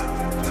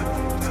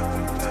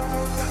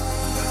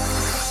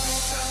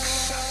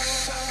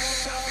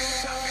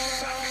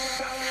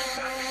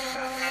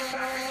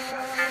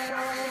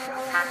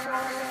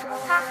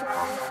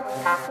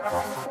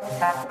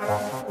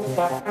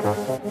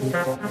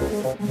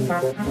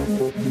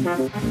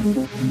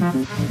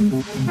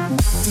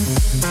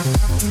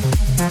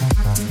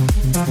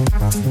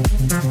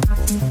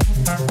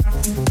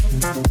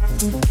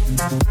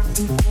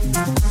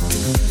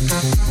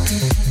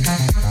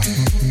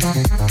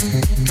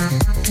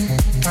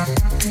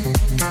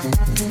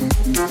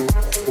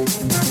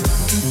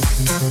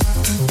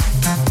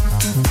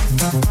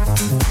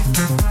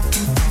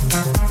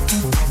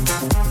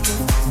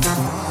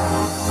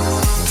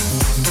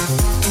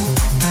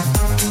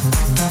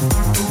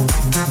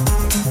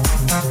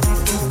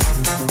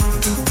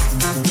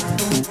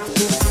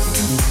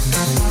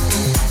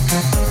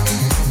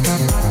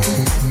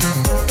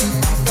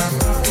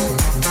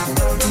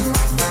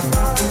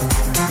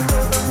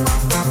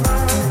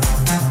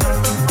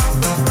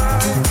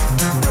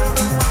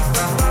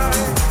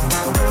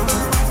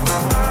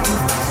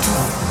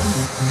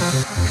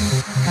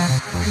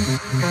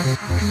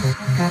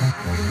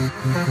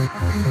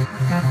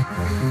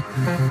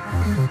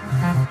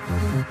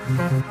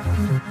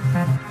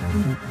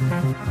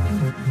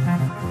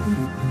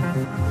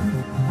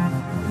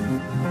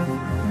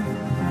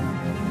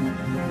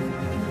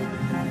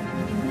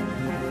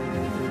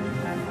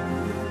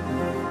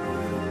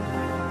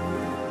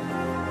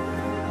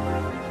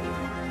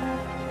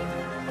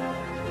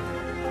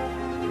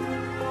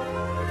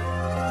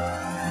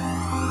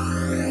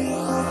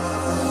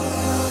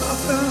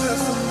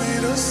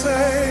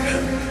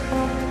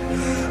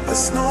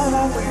 There's no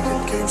more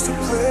wicked games to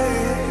play.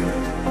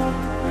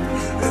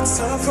 It's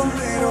time for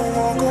me to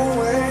walk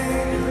away.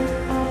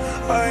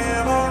 I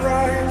am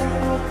alright.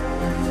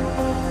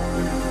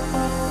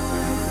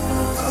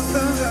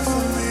 Nothing left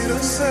for me to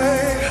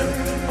say.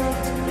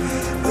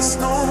 There's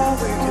no more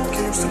wicked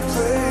games to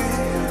play.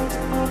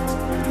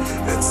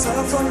 It's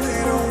time for me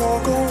to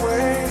walk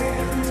away.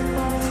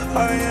 I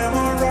am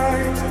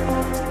alright.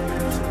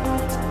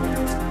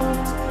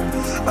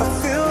 I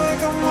feel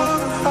like I'm on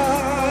a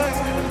high.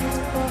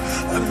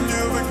 A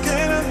new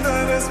beginning,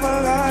 that is my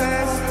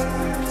life.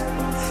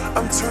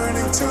 I'm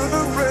turning to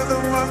the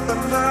rhythm of the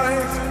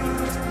night.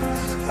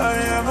 I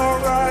am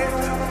alright.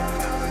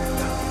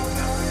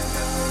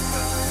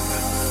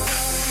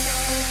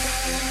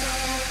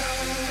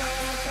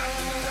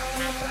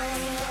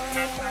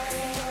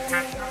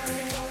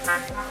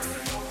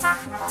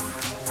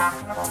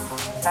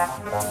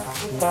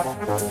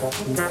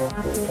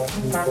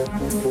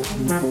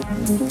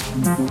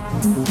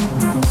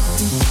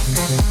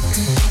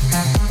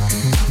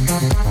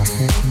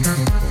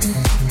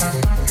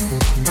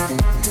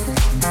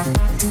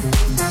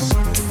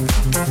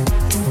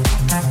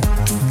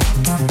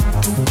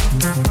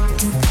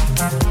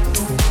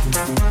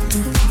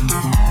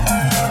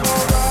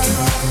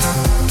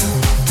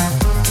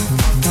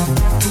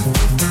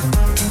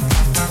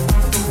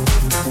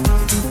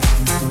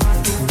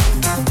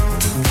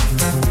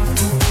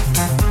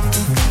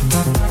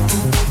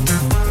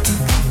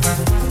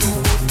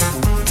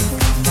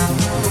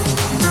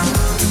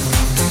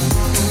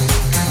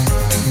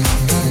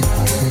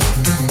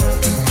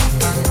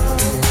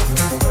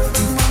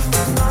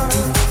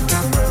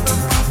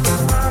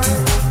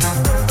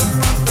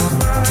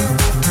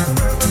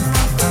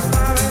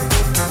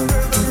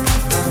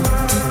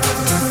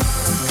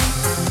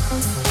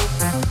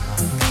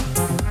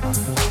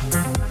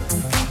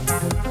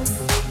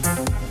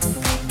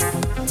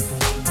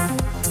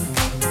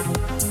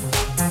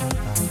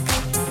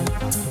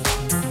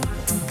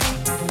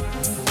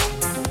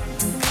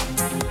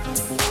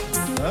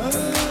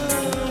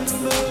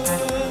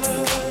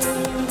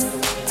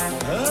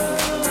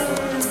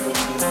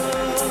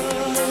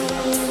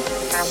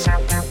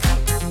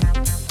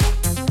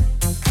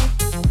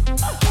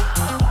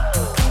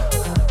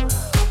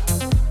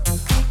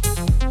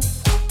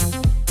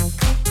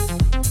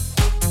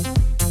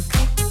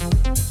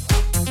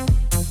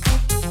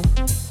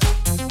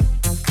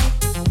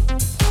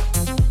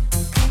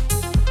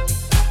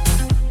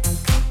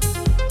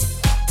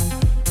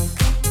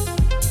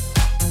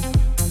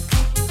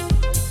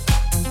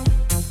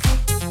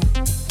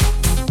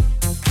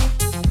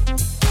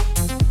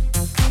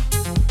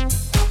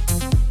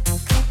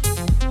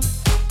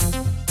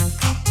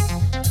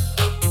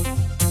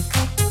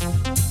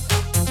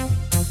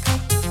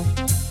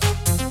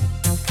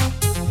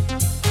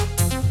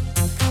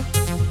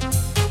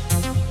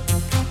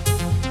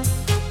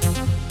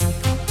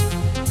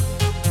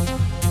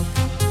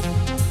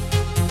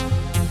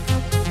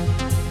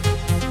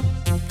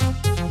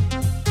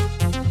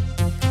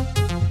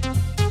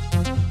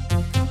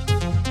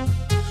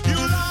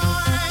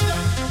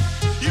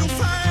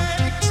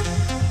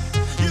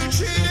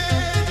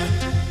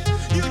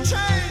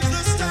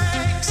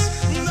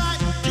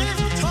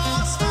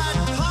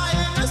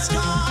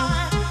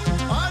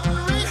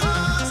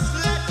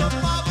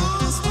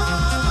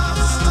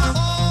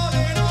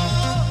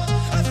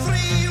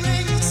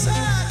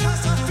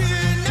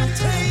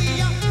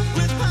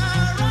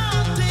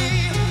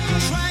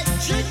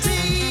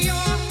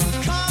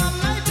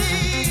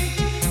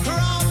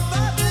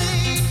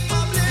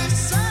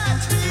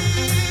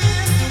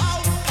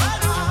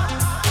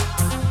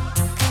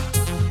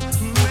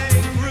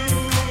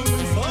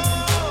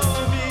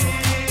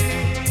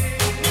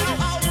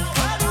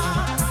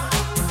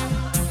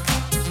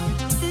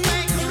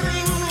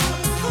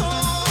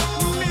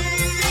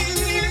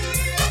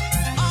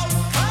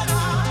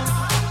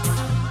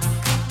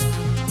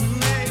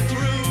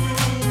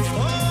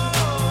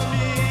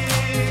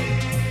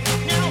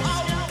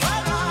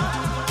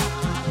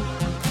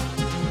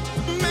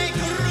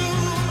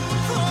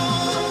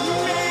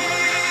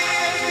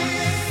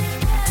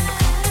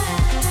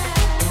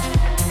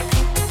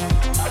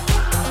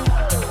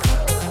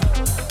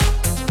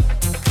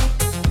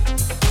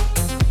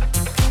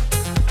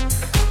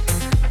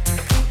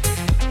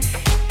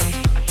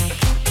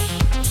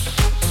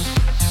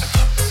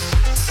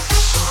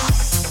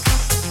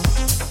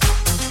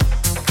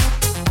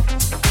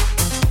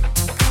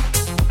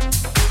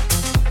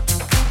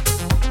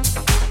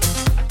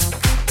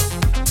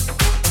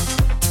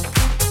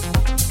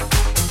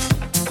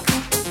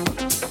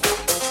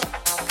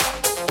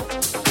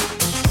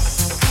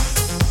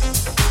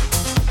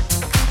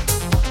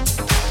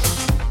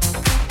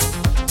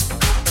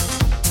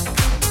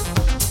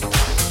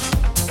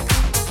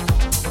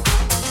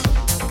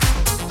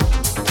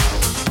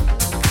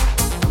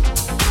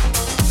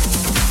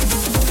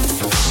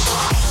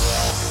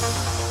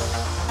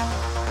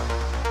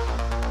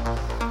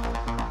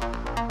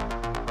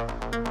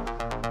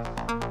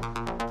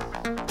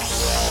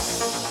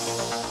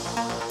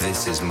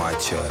 my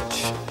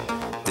church.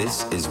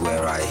 This is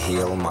where I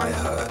heal my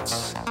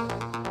hurts.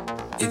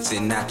 It's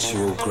in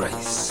natural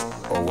grace,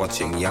 or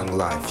watching young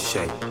life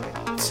shape.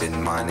 It's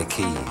in minor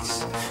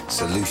keys,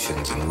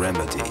 solutions and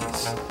remedies.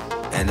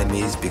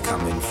 Enemies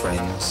becoming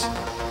friends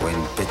when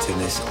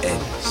bitterness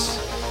ends.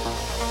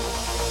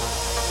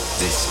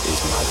 This is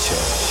my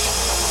church.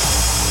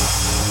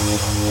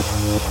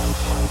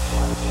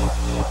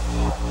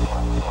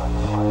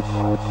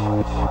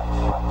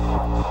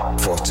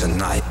 For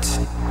tonight,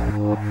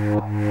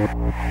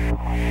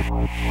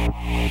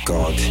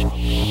 God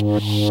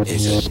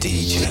is a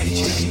DJ.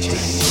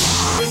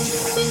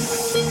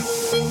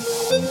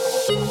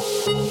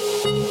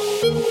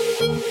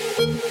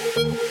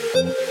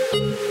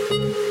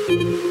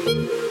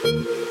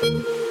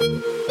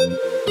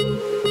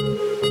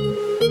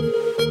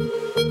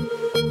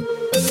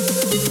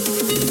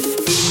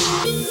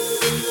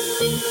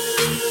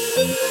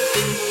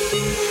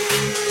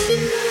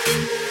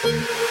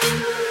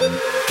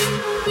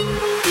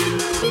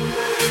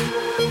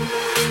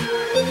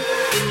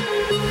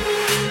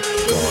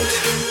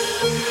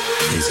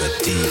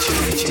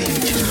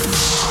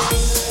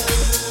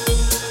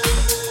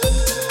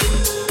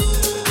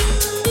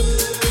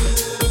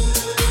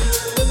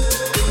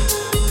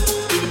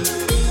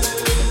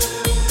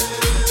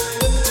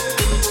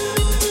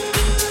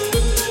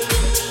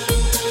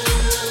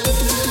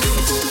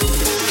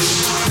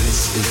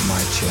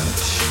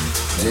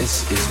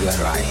 This is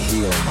where I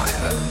heal my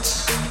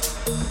hurts.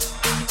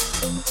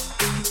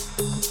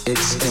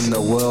 It's in the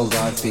world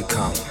I've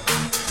become,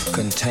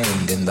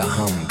 contained in the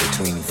hum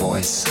between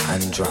voice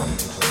and drum.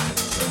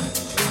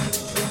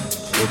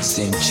 It's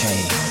in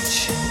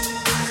change,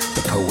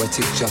 the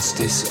poetic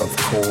justice of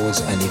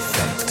cause and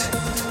effect,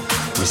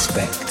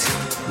 respect,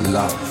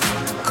 love,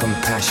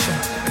 compassion.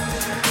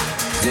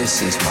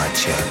 This is my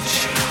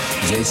church.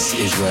 This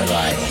is where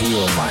I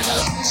heal my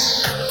hurts.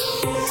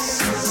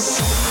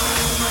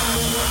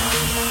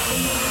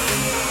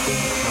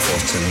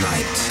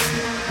 Tonight,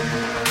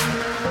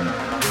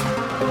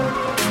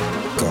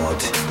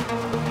 God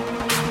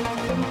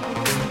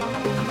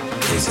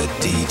is a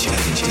DJ.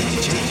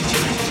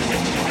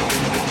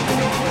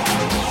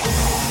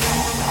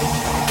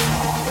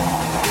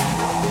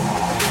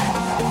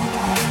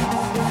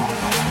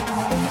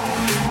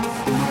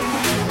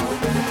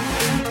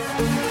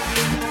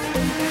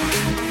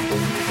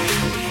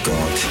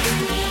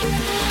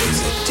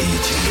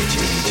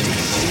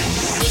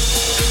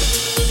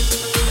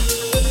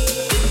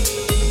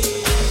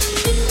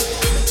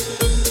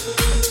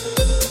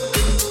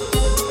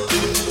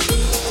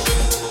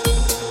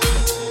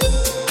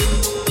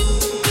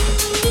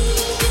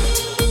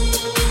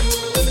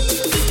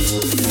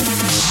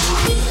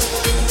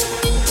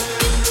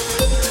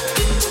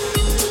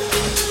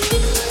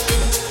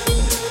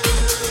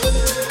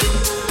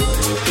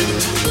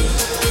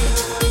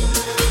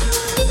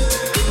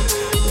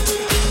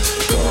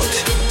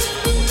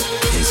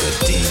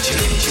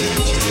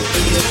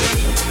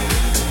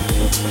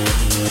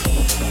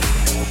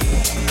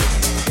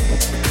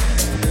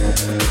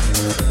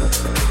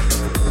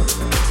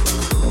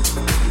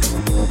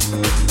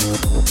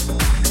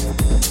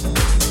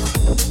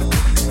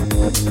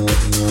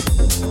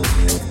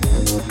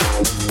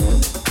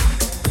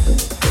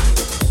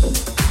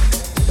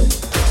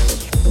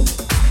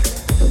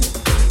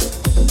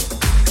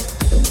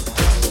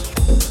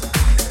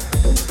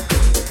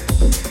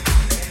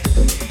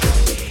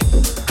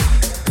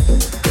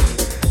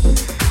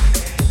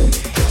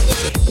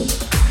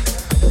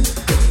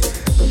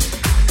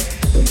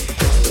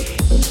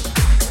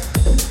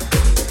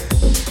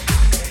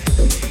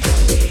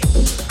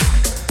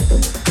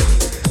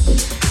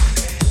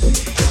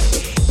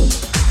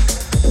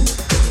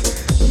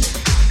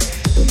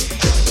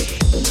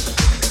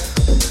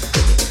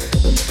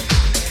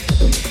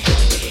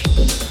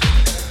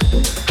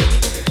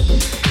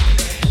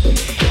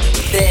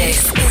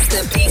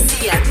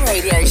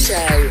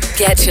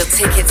 Get your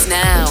tickets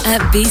now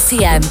at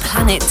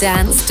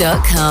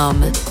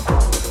bcmplanetdance.com.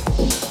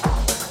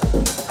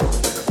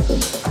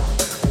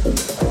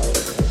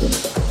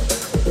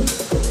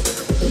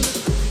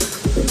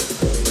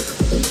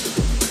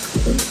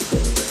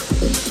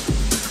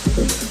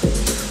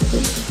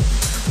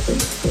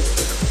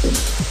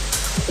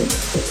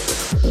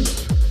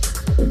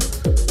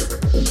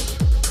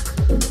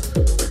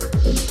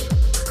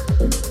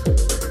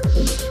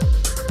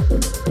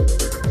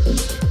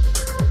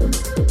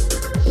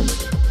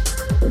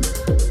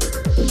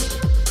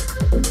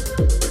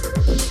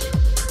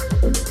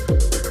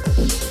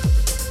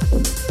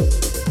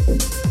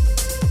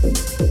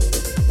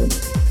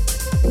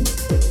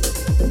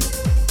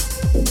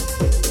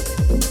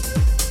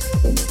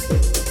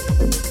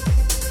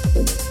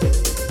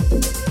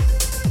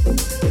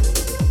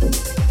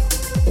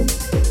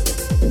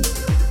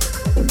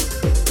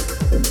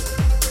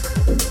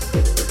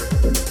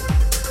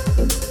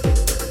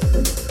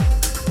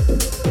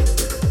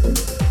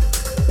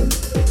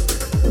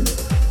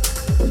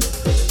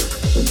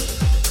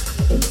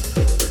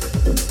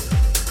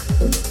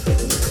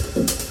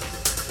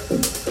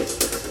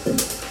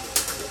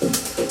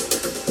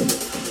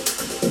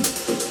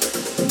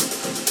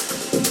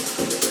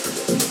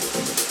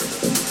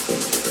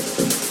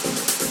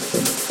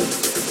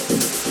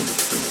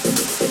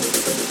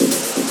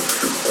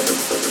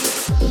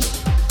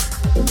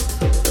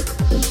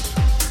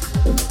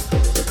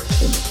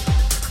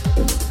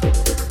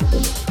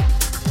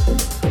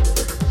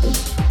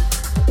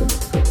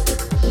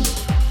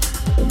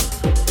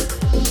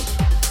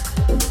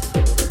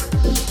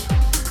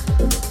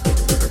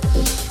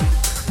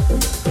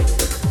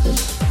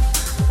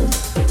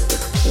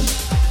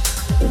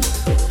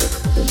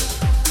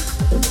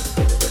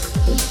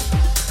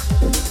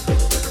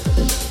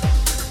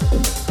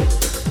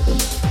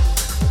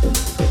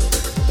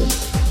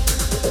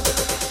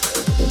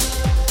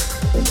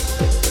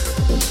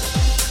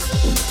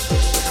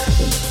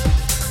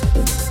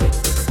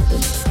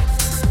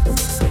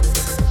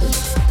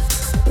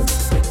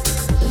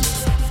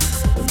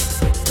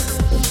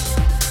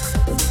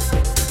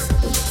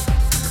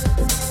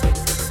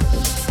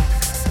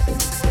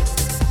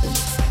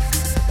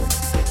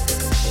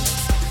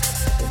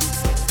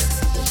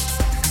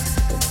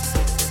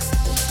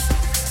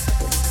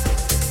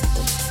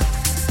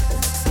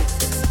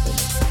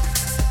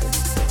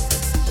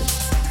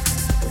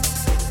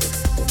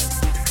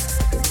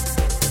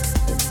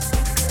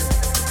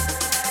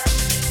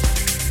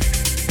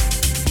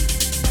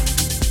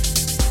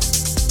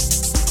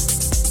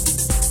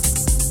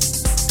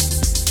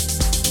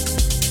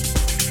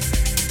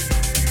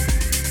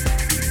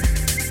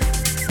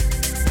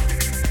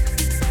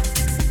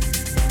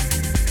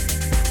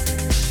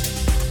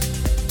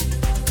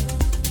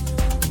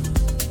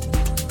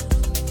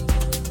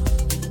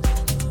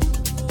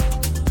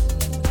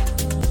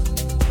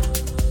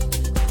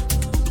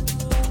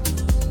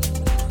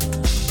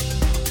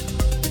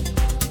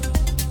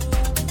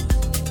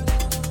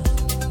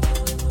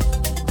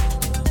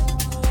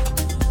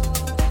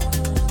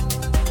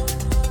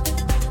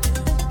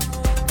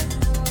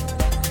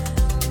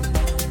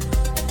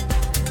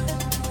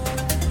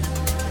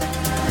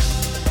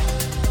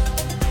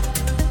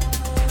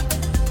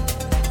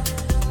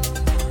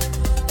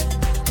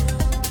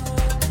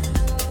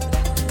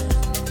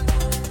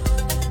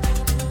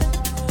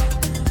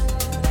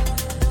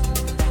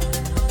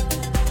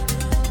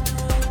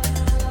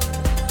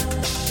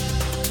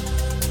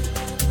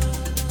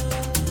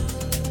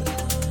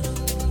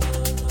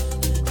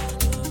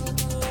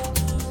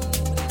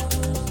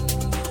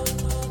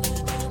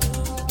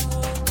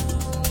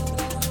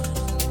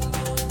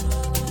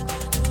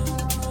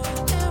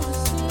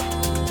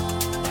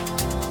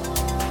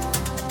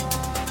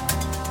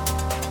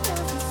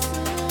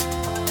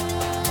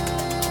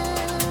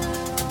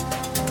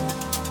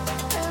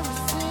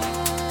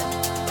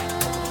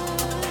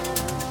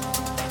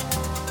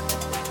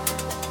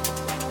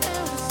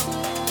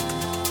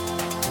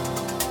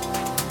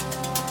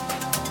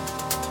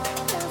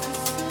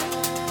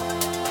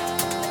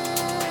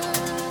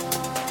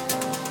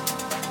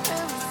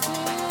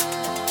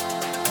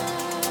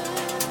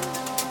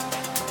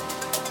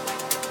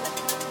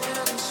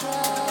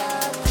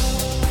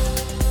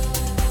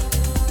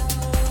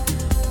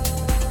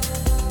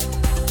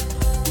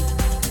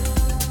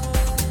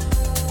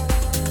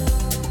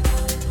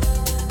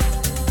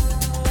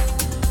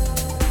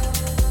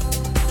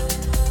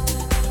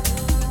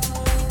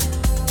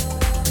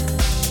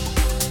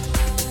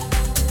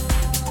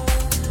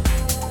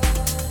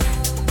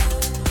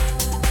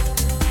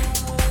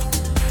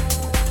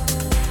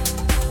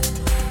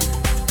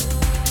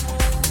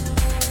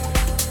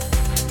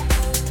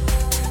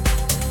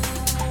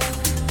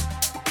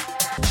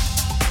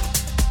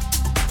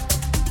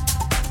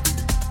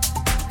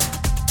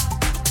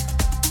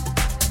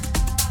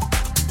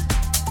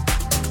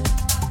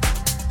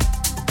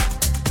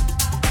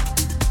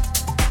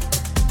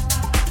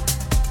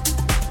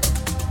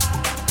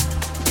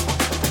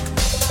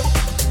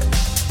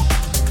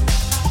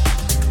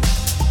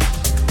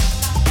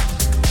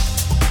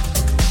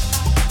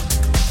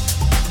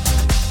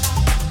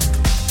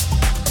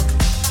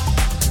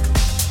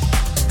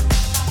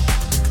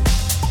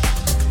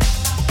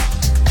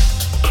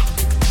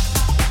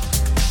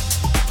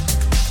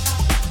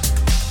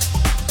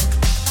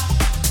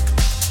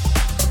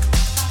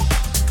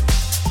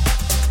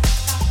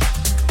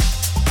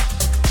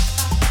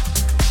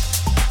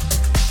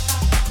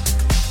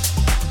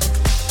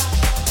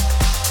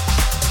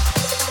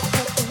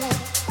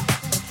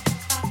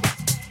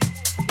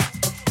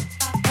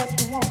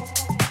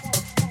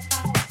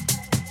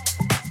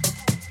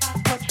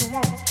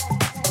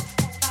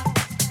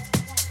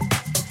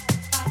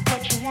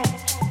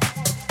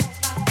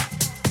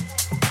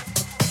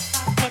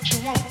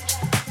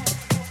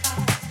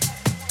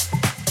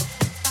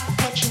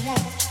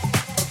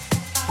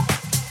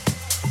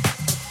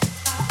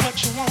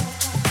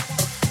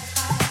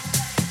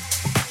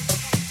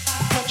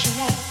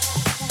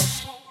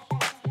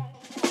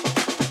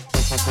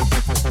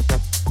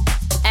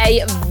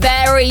 A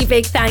very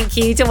big thank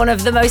you to one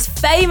of the most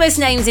famous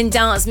names in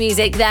dance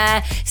music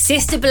there,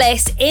 Sister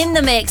Bliss, in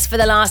the mix for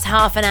the last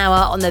half an hour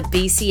on the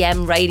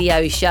BCM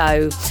radio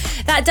show.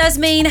 That does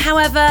mean,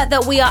 however,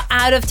 that we are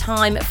out of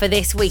time for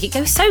this week. It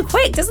goes so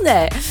quick, doesn't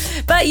it?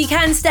 But you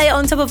can stay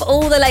on top of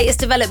all the latest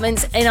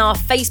developments in our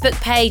Facebook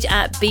page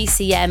at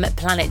BCM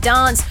Planet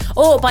Dance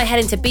or by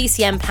heading to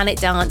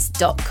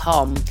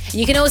bcmplanetdance.com.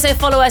 You can also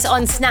follow us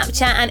on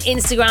Snapchat and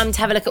Instagram to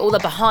have a look at all the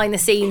behind the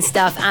scenes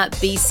stuff at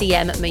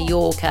BCM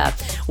Mallorca.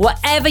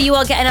 Whatever you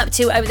are getting up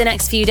to over the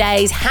next few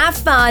days, have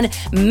fun.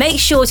 Make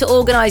sure to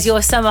organise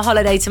your summer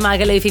holiday to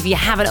Magaluf if you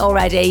haven't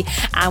already.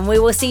 And we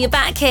will see you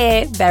back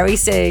here very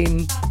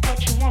soon.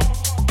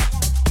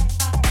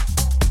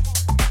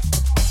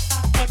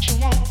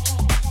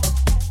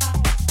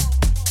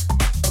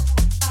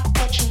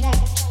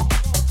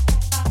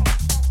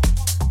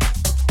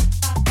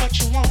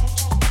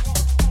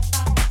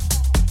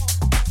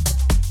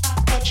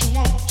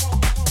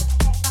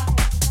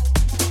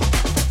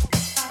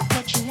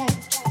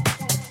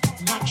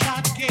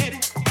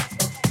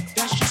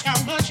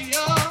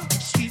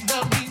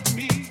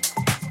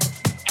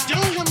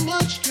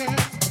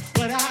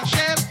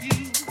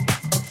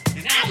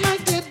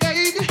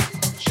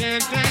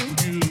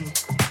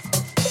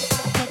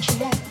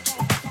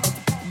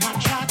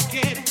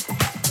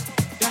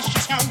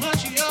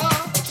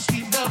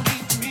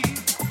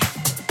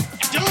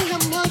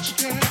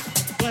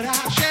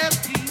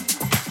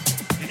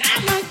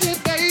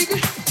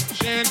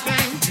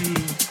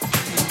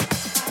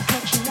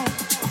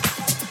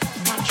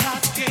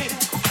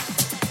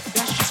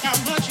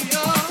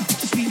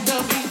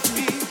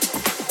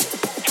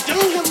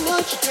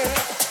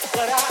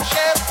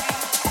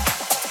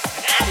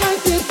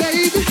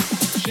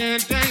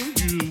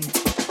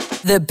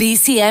 The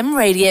BCM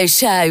radio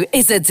show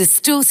is a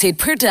Distorted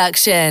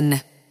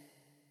production.